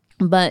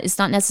 but it's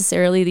not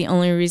necessarily the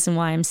only reason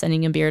why I'm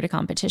sending a beer to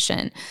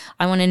competition.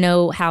 I want to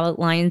know how it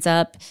lines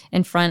up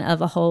in front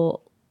of a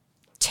whole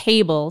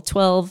table,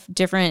 12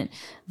 different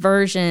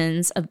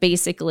versions of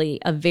basically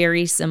a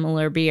very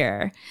similar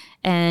beer.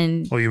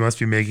 And Well, you must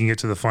be making it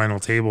to the final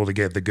table to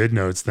get the good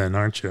notes then,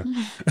 aren't you?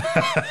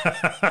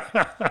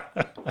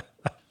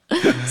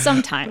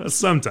 sometimes.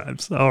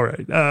 Sometimes. All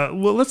right.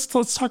 Well, let's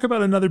talk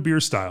about another beer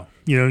style.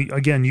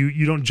 Again,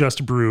 you don't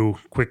just brew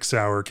quick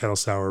sour, kettle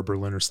sour,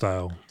 Berliner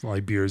style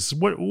like beers.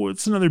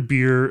 What's another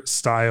beer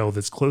style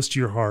that's close to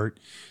your heart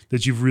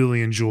that you've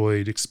really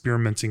enjoyed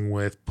experimenting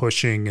with,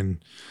 pushing,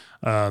 and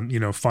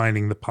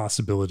finding the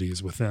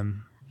possibilities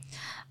within?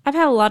 I've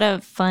had a lot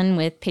of fun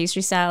with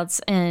pastry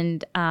stouts,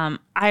 and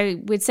I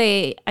would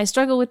say I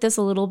struggle with this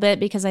a little bit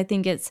because I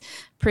think it's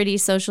pretty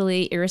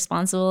socially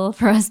irresponsible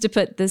for us to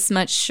put this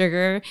much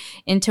sugar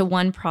into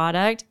one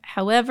product.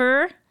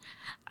 However,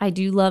 I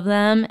do love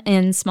them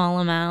in small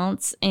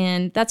amounts,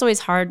 and that's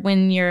always hard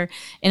when you're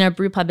in a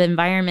brew pub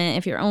environment.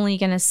 If you're only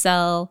going to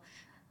sell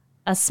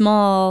a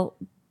small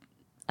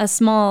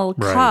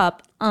Right.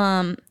 cup,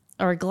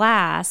 or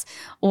glass,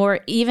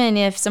 or even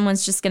if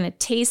someone's just going to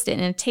taste it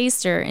in a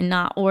taster and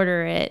not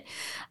order it.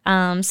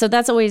 So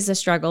that's always a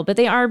struggle. But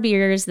they are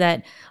beers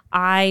that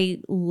I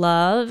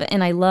love,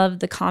 and I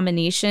love the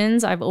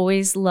combinations. I've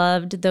always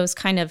loved those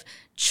kind of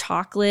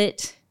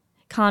chocolate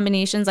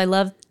combinations. I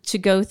love to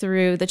go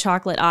through the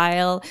chocolate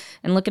aisle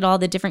and look at all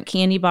the different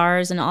candy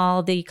bars and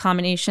all the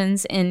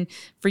combinations. And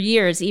for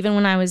years, even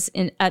when I was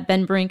at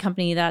Ben Brewing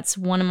Company, that's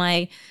one of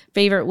my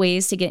favorite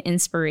ways to get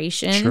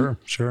inspiration.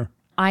 Sure.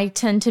 I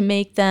tend to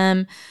make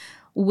them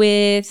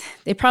they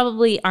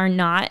probably are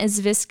not as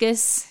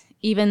viscous,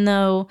 even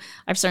though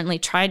I've certainly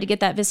tried to get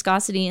that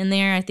viscosity in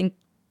there. I think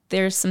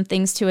there's some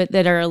things to it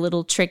that are a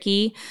little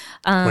tricky.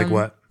 Like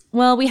what?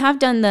 Well, we have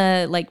done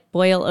the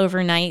boil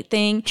overnight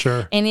thing.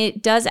 Sure. And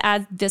it does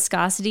add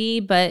viscosity,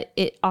 but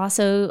it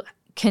also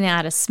can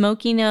add a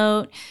smoky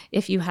note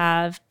if you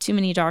have too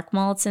many dark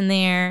malts in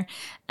there.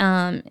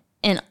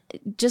 And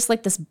just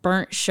like this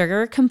burnt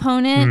sugar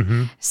component.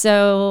 Mm-hmm.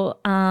 So,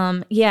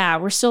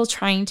 we're still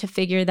trying to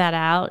figure that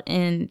out.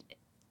 And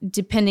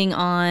depending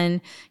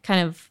on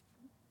kind of,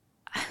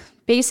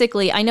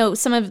 basically, I know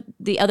some of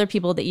the other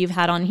people that you've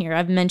had on here,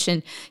 I've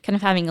mentioned kind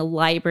of having a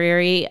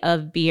library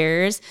of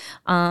beers.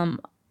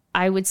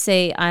 I would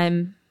say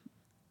I'm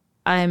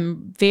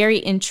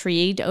very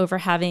intrigued over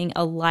having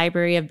a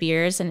library of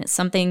beers, and it's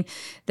something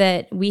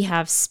that we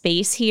have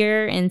space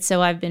here. And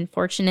so I've been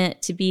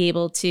fortunate to be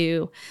able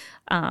to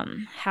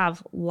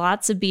have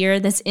lots of beer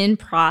that's in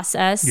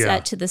process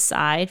set to the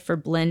side for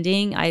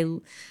blending.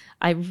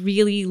 I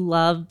really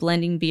love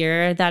blending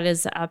beer. That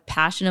is a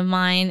passion of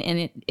mine,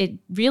 and it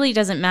really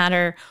doesn't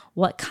matter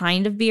what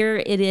kind of beer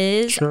it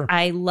is. Sure.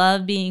 I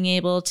love being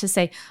able to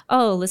say,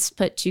 oh, let's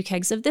put 2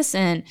 kegs of this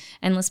in,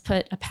 and let's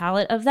put a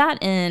pallet of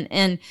that in,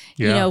 and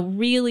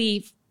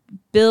really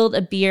build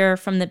a beer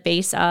from the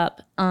base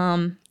up.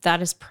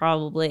 That is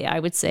probably,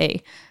 I would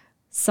say,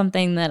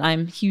 something that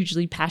I'm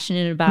hugely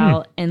passionate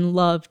about and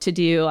love to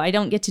do. I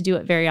don't get to do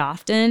it very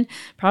often,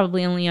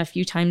 probably only a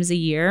few times a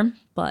year,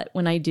 but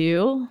when I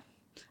do,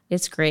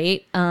 it's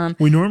great.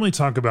 We normally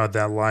talk about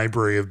that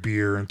library of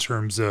beer in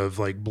terms of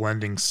like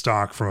blending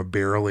stock from a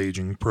barrel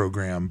aging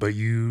program, but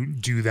you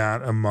do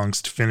that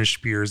amongst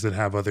finished beers that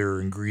have other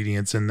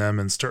ingredients in them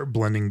and start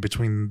blending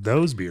between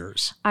those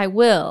beers. I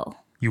will.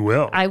 You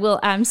will. I will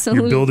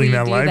absolutely. You're building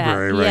that do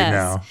library right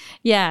now.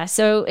 Yeah.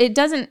 So it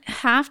doesn't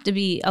have to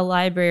be a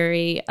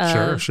library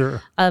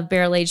of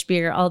barrel aged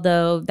beer,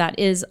 although that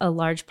is a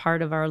large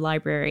part of our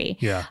library.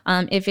 Yeah.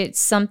 If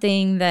it's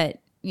something that,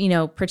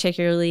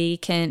 particularly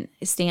can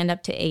stand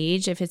up to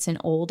age, if it's an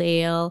old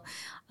ale,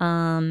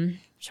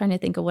 trying to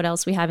think of what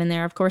else we have in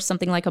there. Of course,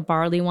 something like a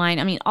barley wine.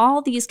 I mean,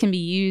 all these can be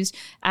used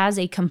as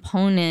a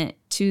component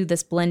to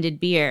this blended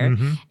beer,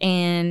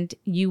 and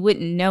you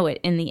wouldn't know it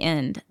in the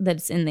end that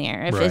it's in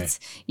there. If it's,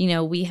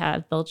 we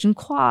have Belgian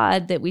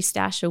quad that we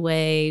stash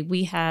away.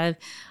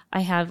 I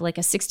have like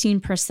a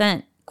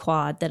 16%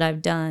 quad that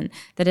I've done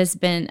that has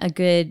been a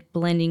good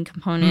blending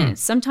component.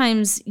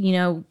 Sometimes,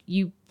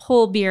 you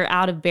pull beer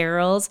out of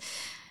barrels,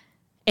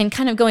 and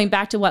kind of going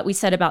back to what we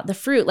said about the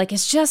fruit, like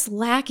it's just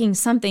lacking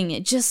something.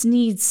 It just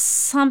needs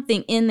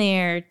something in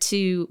there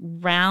to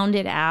round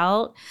it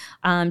out.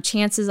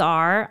 Chances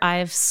are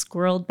I've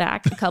squirreled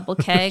back a couple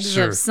kegs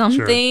of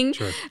something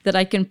that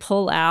I can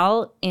pull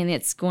out, and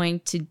it's going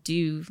to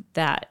do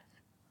that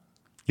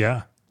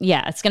Yeah.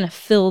 Yeah, it's going to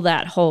fill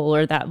that hole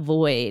or that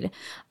void.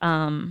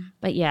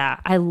 But yeah,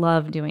 I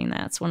love doing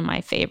that. It's one of my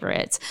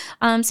favorites.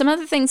 Some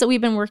other things that we've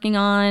been working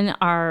on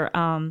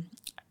are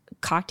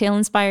cocktail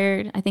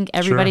inspired. I think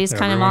everybody's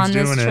kind of on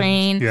this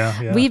train.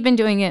 Yeah. We've been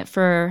doing it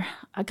for,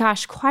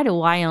 quite a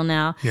while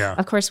now. Yeah.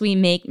 Of course, we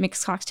make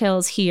mixed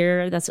cocktails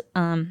here. That's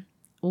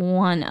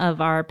one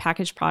of our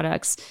packaged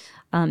products,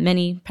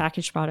 many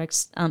packaged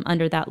products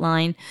under that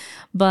line.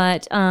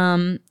 But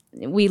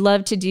we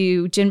love to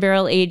do gin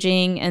barrel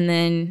aging and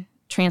then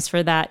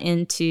transfer that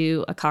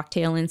into a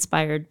cocktail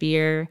inspired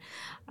beer.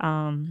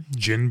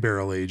 Gin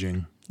barrel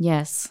aging.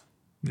 Yes.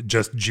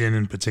 Just gin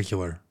in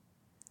particular.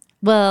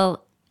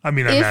 Well, I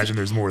mean, I imagine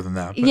there's more than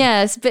that. But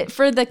yes, but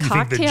for the you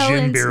cocktail, think the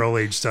gin barrel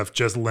aged stuff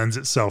just lends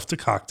itself to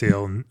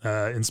cocktail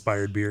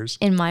inspired beers?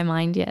 In my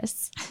mind,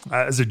 yes.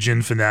 As a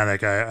gin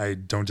fanatic, I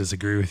don't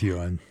disagree with you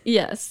on.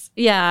 Yes,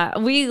 yeah,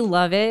 we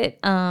love it.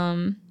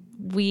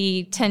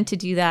 We tend to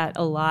do that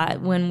a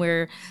lot when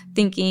we're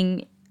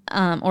thinking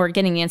or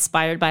getting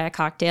inspired by a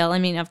cocktail. I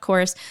mean, of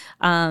course,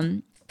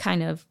 kind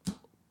of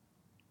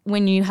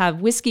when you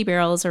have whiskey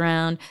barrels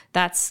around,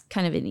 that's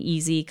kind of an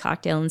easy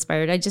cocktail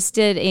inspired. I just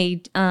did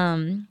a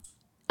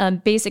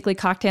basically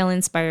cocktail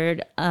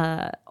inspired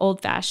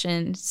old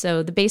fashioned.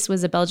 So the base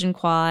was a Belgian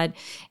quad,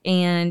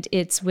 and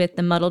it's with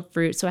the muddled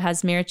fruit. So it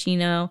has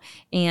maraschino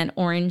and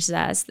orange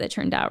zest that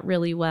turned out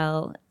really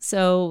well.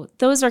 So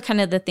those are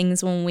kind of the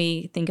things when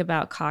we think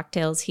about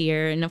cocktails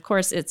here. And of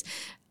course, it's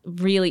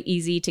really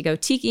easy to go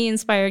tiki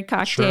inspired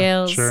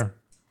cocktails, Sure.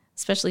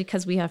 especially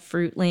because we have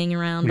fruit laying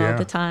around all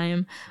the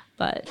time.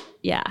 But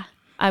yeah,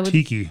 I would.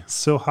 Tiki,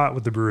 so hot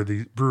with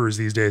the brewers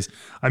these days.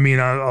 I mean,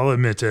 I'll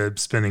admit to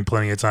spending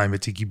plenty of time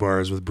at tiki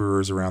bars with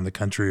brewers around the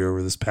country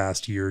over this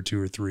past year or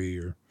 2 or 3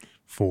 or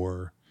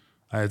 4.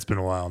 It's been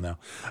a while now.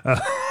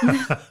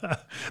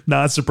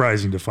 Not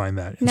surprising to find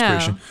that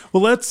inspiration. No.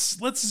 Well, let's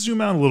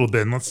zoom out a little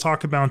bit and let's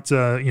talk about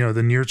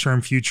the near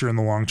term future and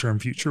the long term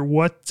future.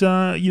 What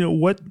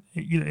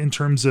in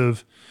terms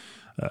of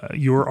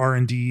your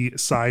R&D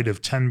side of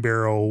 10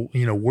 Barrel,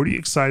 what are you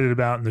excited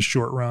about in the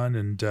short run?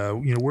 And,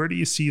 where do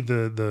you see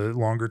the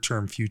longer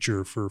term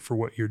future for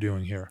what you're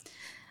doing here?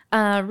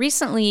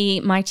 Recently,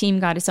 my team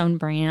got its own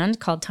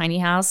brand called Tiny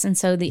House. And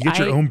so You get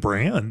your own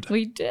brand?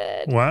 We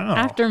did. Wow.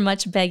 After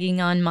much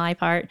begging on my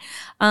part.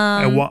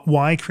 And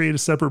why create a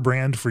separate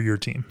brand for your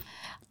team?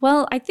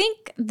 Well, I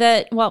think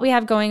that what we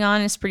have going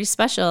on is pretty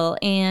special.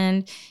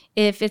 And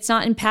if it's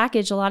not in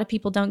package, a lot of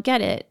people don't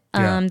get it.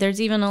 Yeah. There's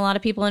even a lot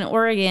of people in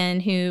Oregon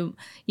who,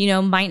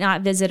 might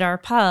not visit our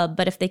pub,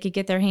 but if they could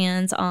get their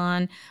hands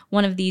on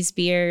one of these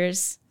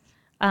beers,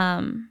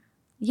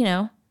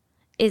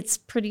 it's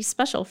pretty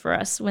special for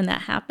us when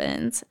that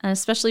happens, and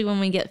especially when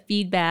we get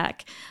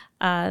feedback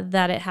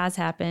that it has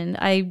happened.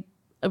 I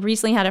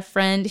recently had a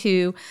friend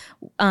who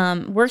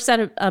works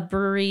at a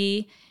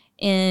brewery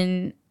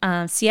in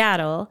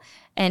Seattle,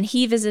 and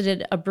he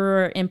visited a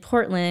brewer in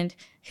Portland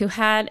who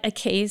had a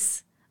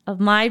case of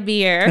my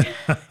beer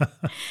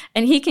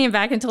and he came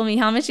back and told me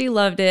how much he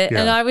loved it.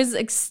 And I was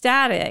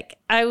ecstatic.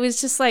 I was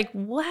just like,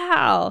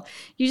 wow,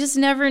 you just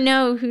never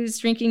know who's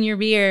drinking your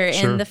beer.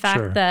 And the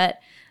fact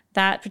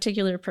that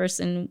particular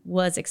person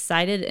was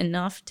excited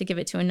enough to give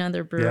it to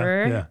another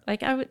brewer,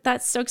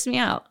 that stokes me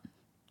out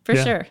for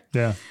sure.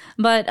 Yeah.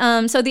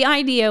 But so the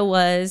idea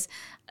was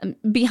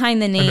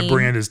behind the name. And the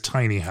brand is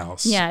Tiny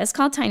House. Yeah, it's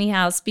called Tiny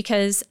House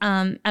because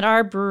at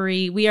our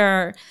brewery, we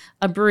are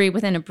a brewery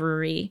within a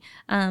brewery.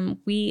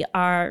 We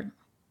are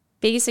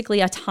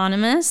basically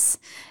autonomous,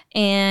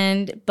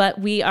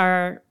 but we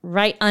are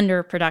right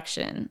under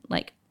production.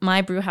 Like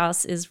my brew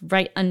house is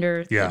right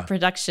under the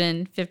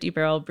production 50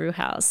 barrel brew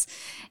house.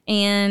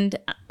 And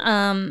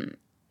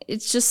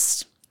it's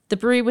just the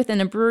brewery within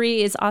a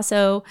brewery is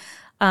also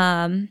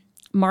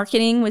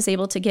marketing was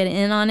able to get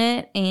in on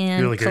it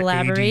and You're like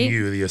collaborate. An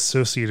ADU, the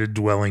associated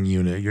dwelling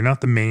unit. You're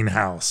not the main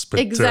house, but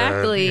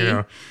exactly.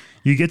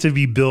 You get to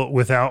be built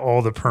without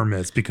all the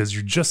permits because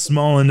you're just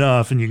small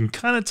enough and you can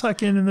kind of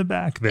tuck in the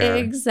back there.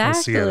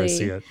 Exactly. I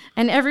see it.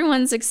 And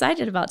everyone's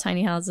excited about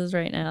tiny houses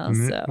right now.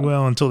 So.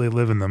 Well, until they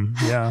live in them.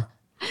 Yeah.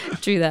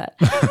 True that.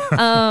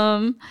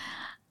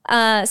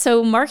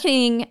 So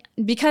marketing,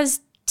 because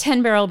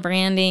 10 Barrel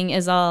branding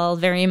is all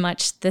very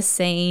much the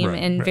same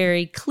and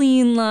very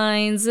clean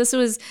lines. This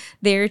was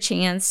their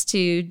chance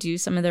to do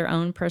some of their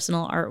own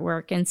personal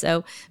artwork. And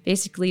so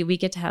basically we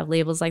get to have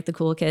labels like the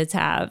cool kids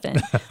have. And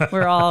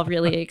we're all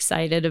really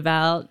excited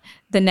about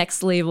the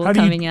next label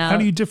coming out. How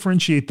do you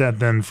differentiate that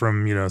then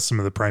from, some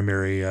of the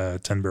primary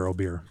 10 Barrel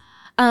beer?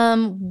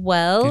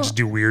 Well, you just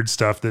do weird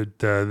stuff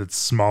that's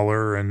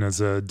smaller and has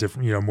a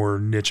different, more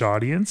niche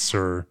audience,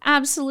 or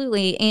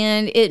absolutely.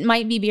 And it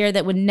might be beer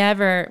that would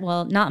never,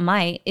 well, not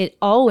might, it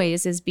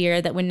always is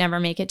beer that would never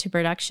make it to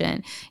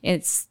production.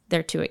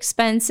 They're too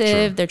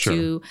expensive. They're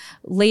too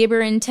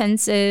labor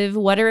intensive,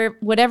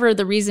 whatever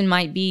the reason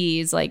might be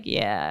is like,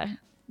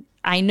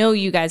 I know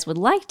you guys would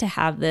like to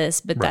have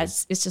this, but Right.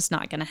 it's just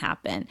not going to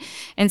happen.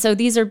 And so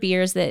these are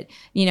beers that,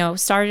 you know,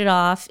 started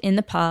off in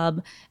the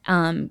pub,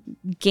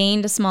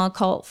 gained a small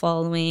cult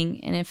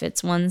following. And if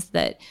it's ones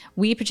that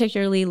we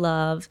particularly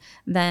love,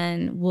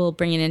 then we'll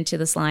bring it into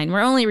this line.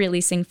 We're only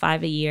releasing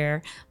 5 a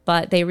year,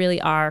 but they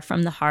really are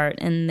from the heart,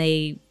 and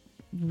they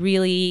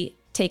really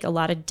take a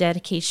lot of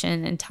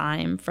dedication and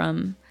time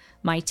from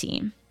my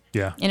team.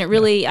 Yeah. And it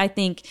really, I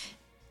think,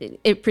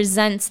 it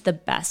presents the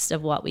best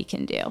of what we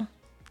can do.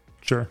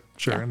 Sure.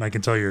 Yeah. And I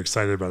can tell you're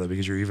excited about it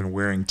because you're even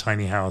wearing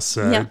Tiny House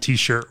Yeah.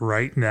 t-shirt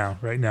right now.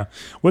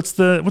 What's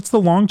the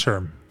long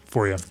term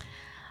for you?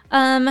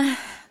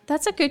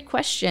 That's a good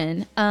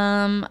question.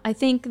 I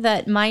think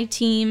that my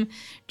team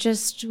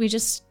we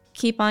just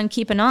keep on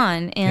keeping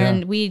on,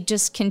 and we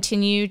just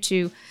continue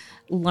to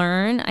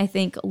learn. I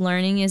think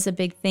learning is a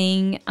big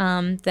thing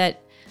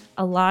that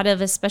a lot of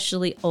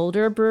especially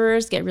older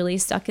brewers get really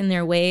stuck in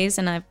their ways,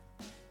 and I've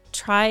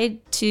tried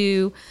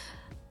to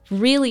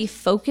really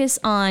focus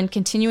on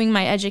continuing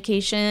my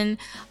education.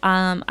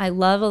 I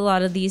love a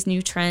lot of these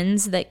new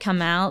trends that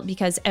come out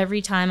because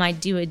every time I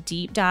do a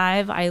deep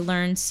dive, I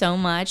learn so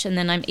much, and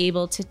then I'm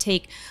able to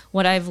take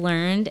what I've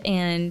learned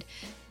and,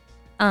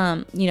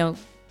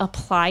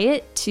 apply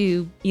it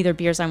to either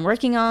beers I'm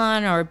working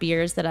on or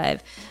beers that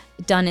I've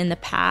done in the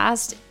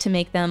past to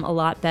make them a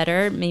lot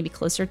better, maybe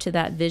closer to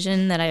that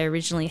vision that I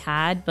originally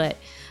had, but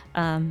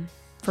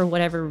for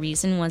whatever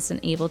reason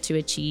wasn't able to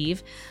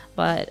achieve.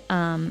 But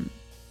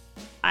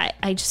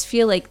I just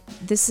feel like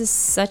this is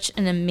such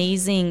an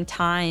amazing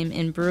time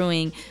in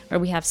brewing where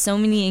we have so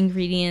many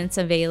ingredients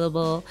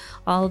available,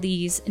 all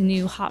these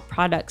new hot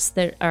products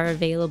that are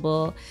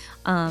available,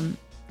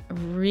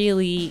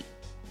 really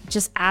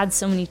just add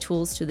so many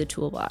tools to the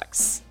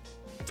toolbox.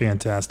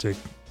 Fantastic.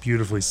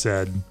 Beautifully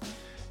said.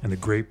 And a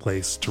great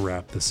place to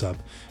wrap this up.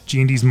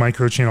 G&D's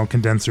microchannel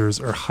condensers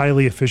are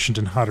highly efficient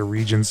in hotter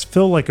regions.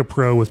 Fill like a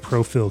pro with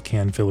ProFill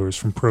can fillers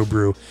from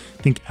ProBrew.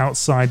 Think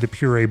outside the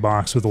puree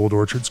box with Old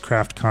Orchard's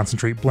craft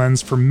concentrate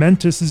blends.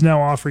 Fermentus is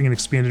now offering an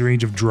expanded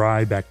range of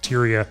dry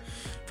bacteria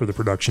for the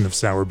production of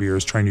sour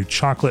beers. Try new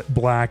chocolate,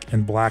 black,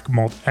 and black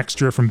malt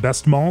extra from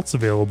Best Malts,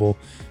 available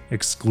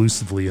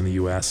exclusively in the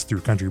U.S.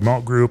 through Country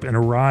Malt Group, and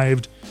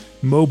Arrived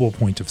mobile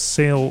point of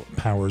sale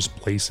powers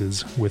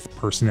places with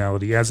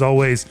personality. As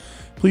always,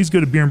 please go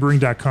to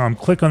beerandbrewing.com,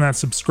 click on that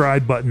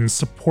subscribe button,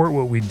 support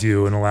what we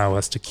do, and allow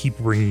us to keep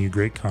bringing you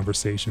great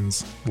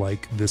conversations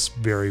like this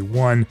very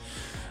one.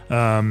 Hey,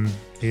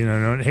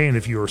 and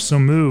if you are so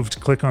moved,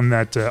 click on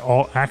that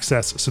all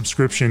access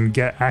subscription,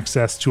 get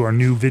access to our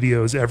new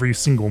videos every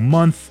single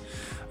month.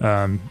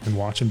 And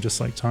watch them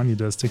just like Tanya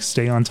does to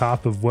stay on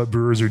top of what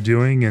brewers are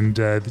doing and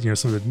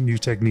some of the new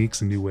techniques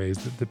and new ways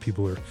that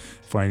people are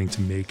finding to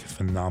make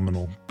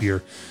phenomenal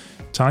beer.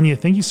 Tanya,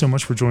 thank you so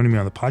much for joining me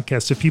on the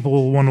podcast. If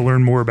people want to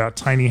learn more about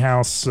Tiny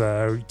House,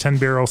 10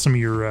 Barrel, some of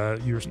your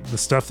the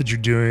stuff that you're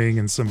doing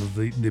and some of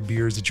the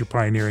beers that you're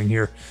pioneering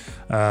here,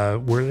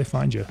 where do they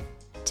find you?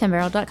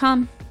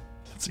 10barrel.com.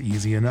 That's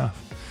easy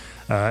enough.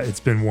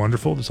 It's been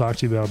wonderful to talk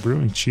to you about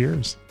brewing.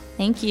 Cheers.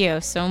 Thank you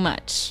so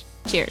much.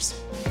 Cheers.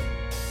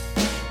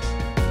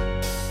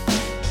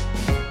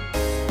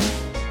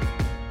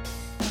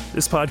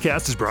 This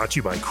podcast is brought to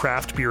you by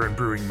Craft Beer and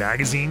Brewing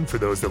Magazine for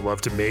those that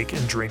love to make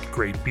and drink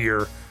great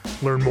beer.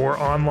 Learn more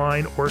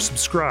online or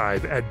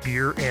subscribe at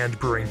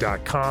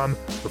beerandbrewing.com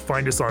or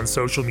find us on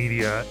social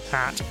media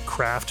at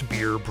Craft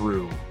Beer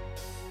Brew.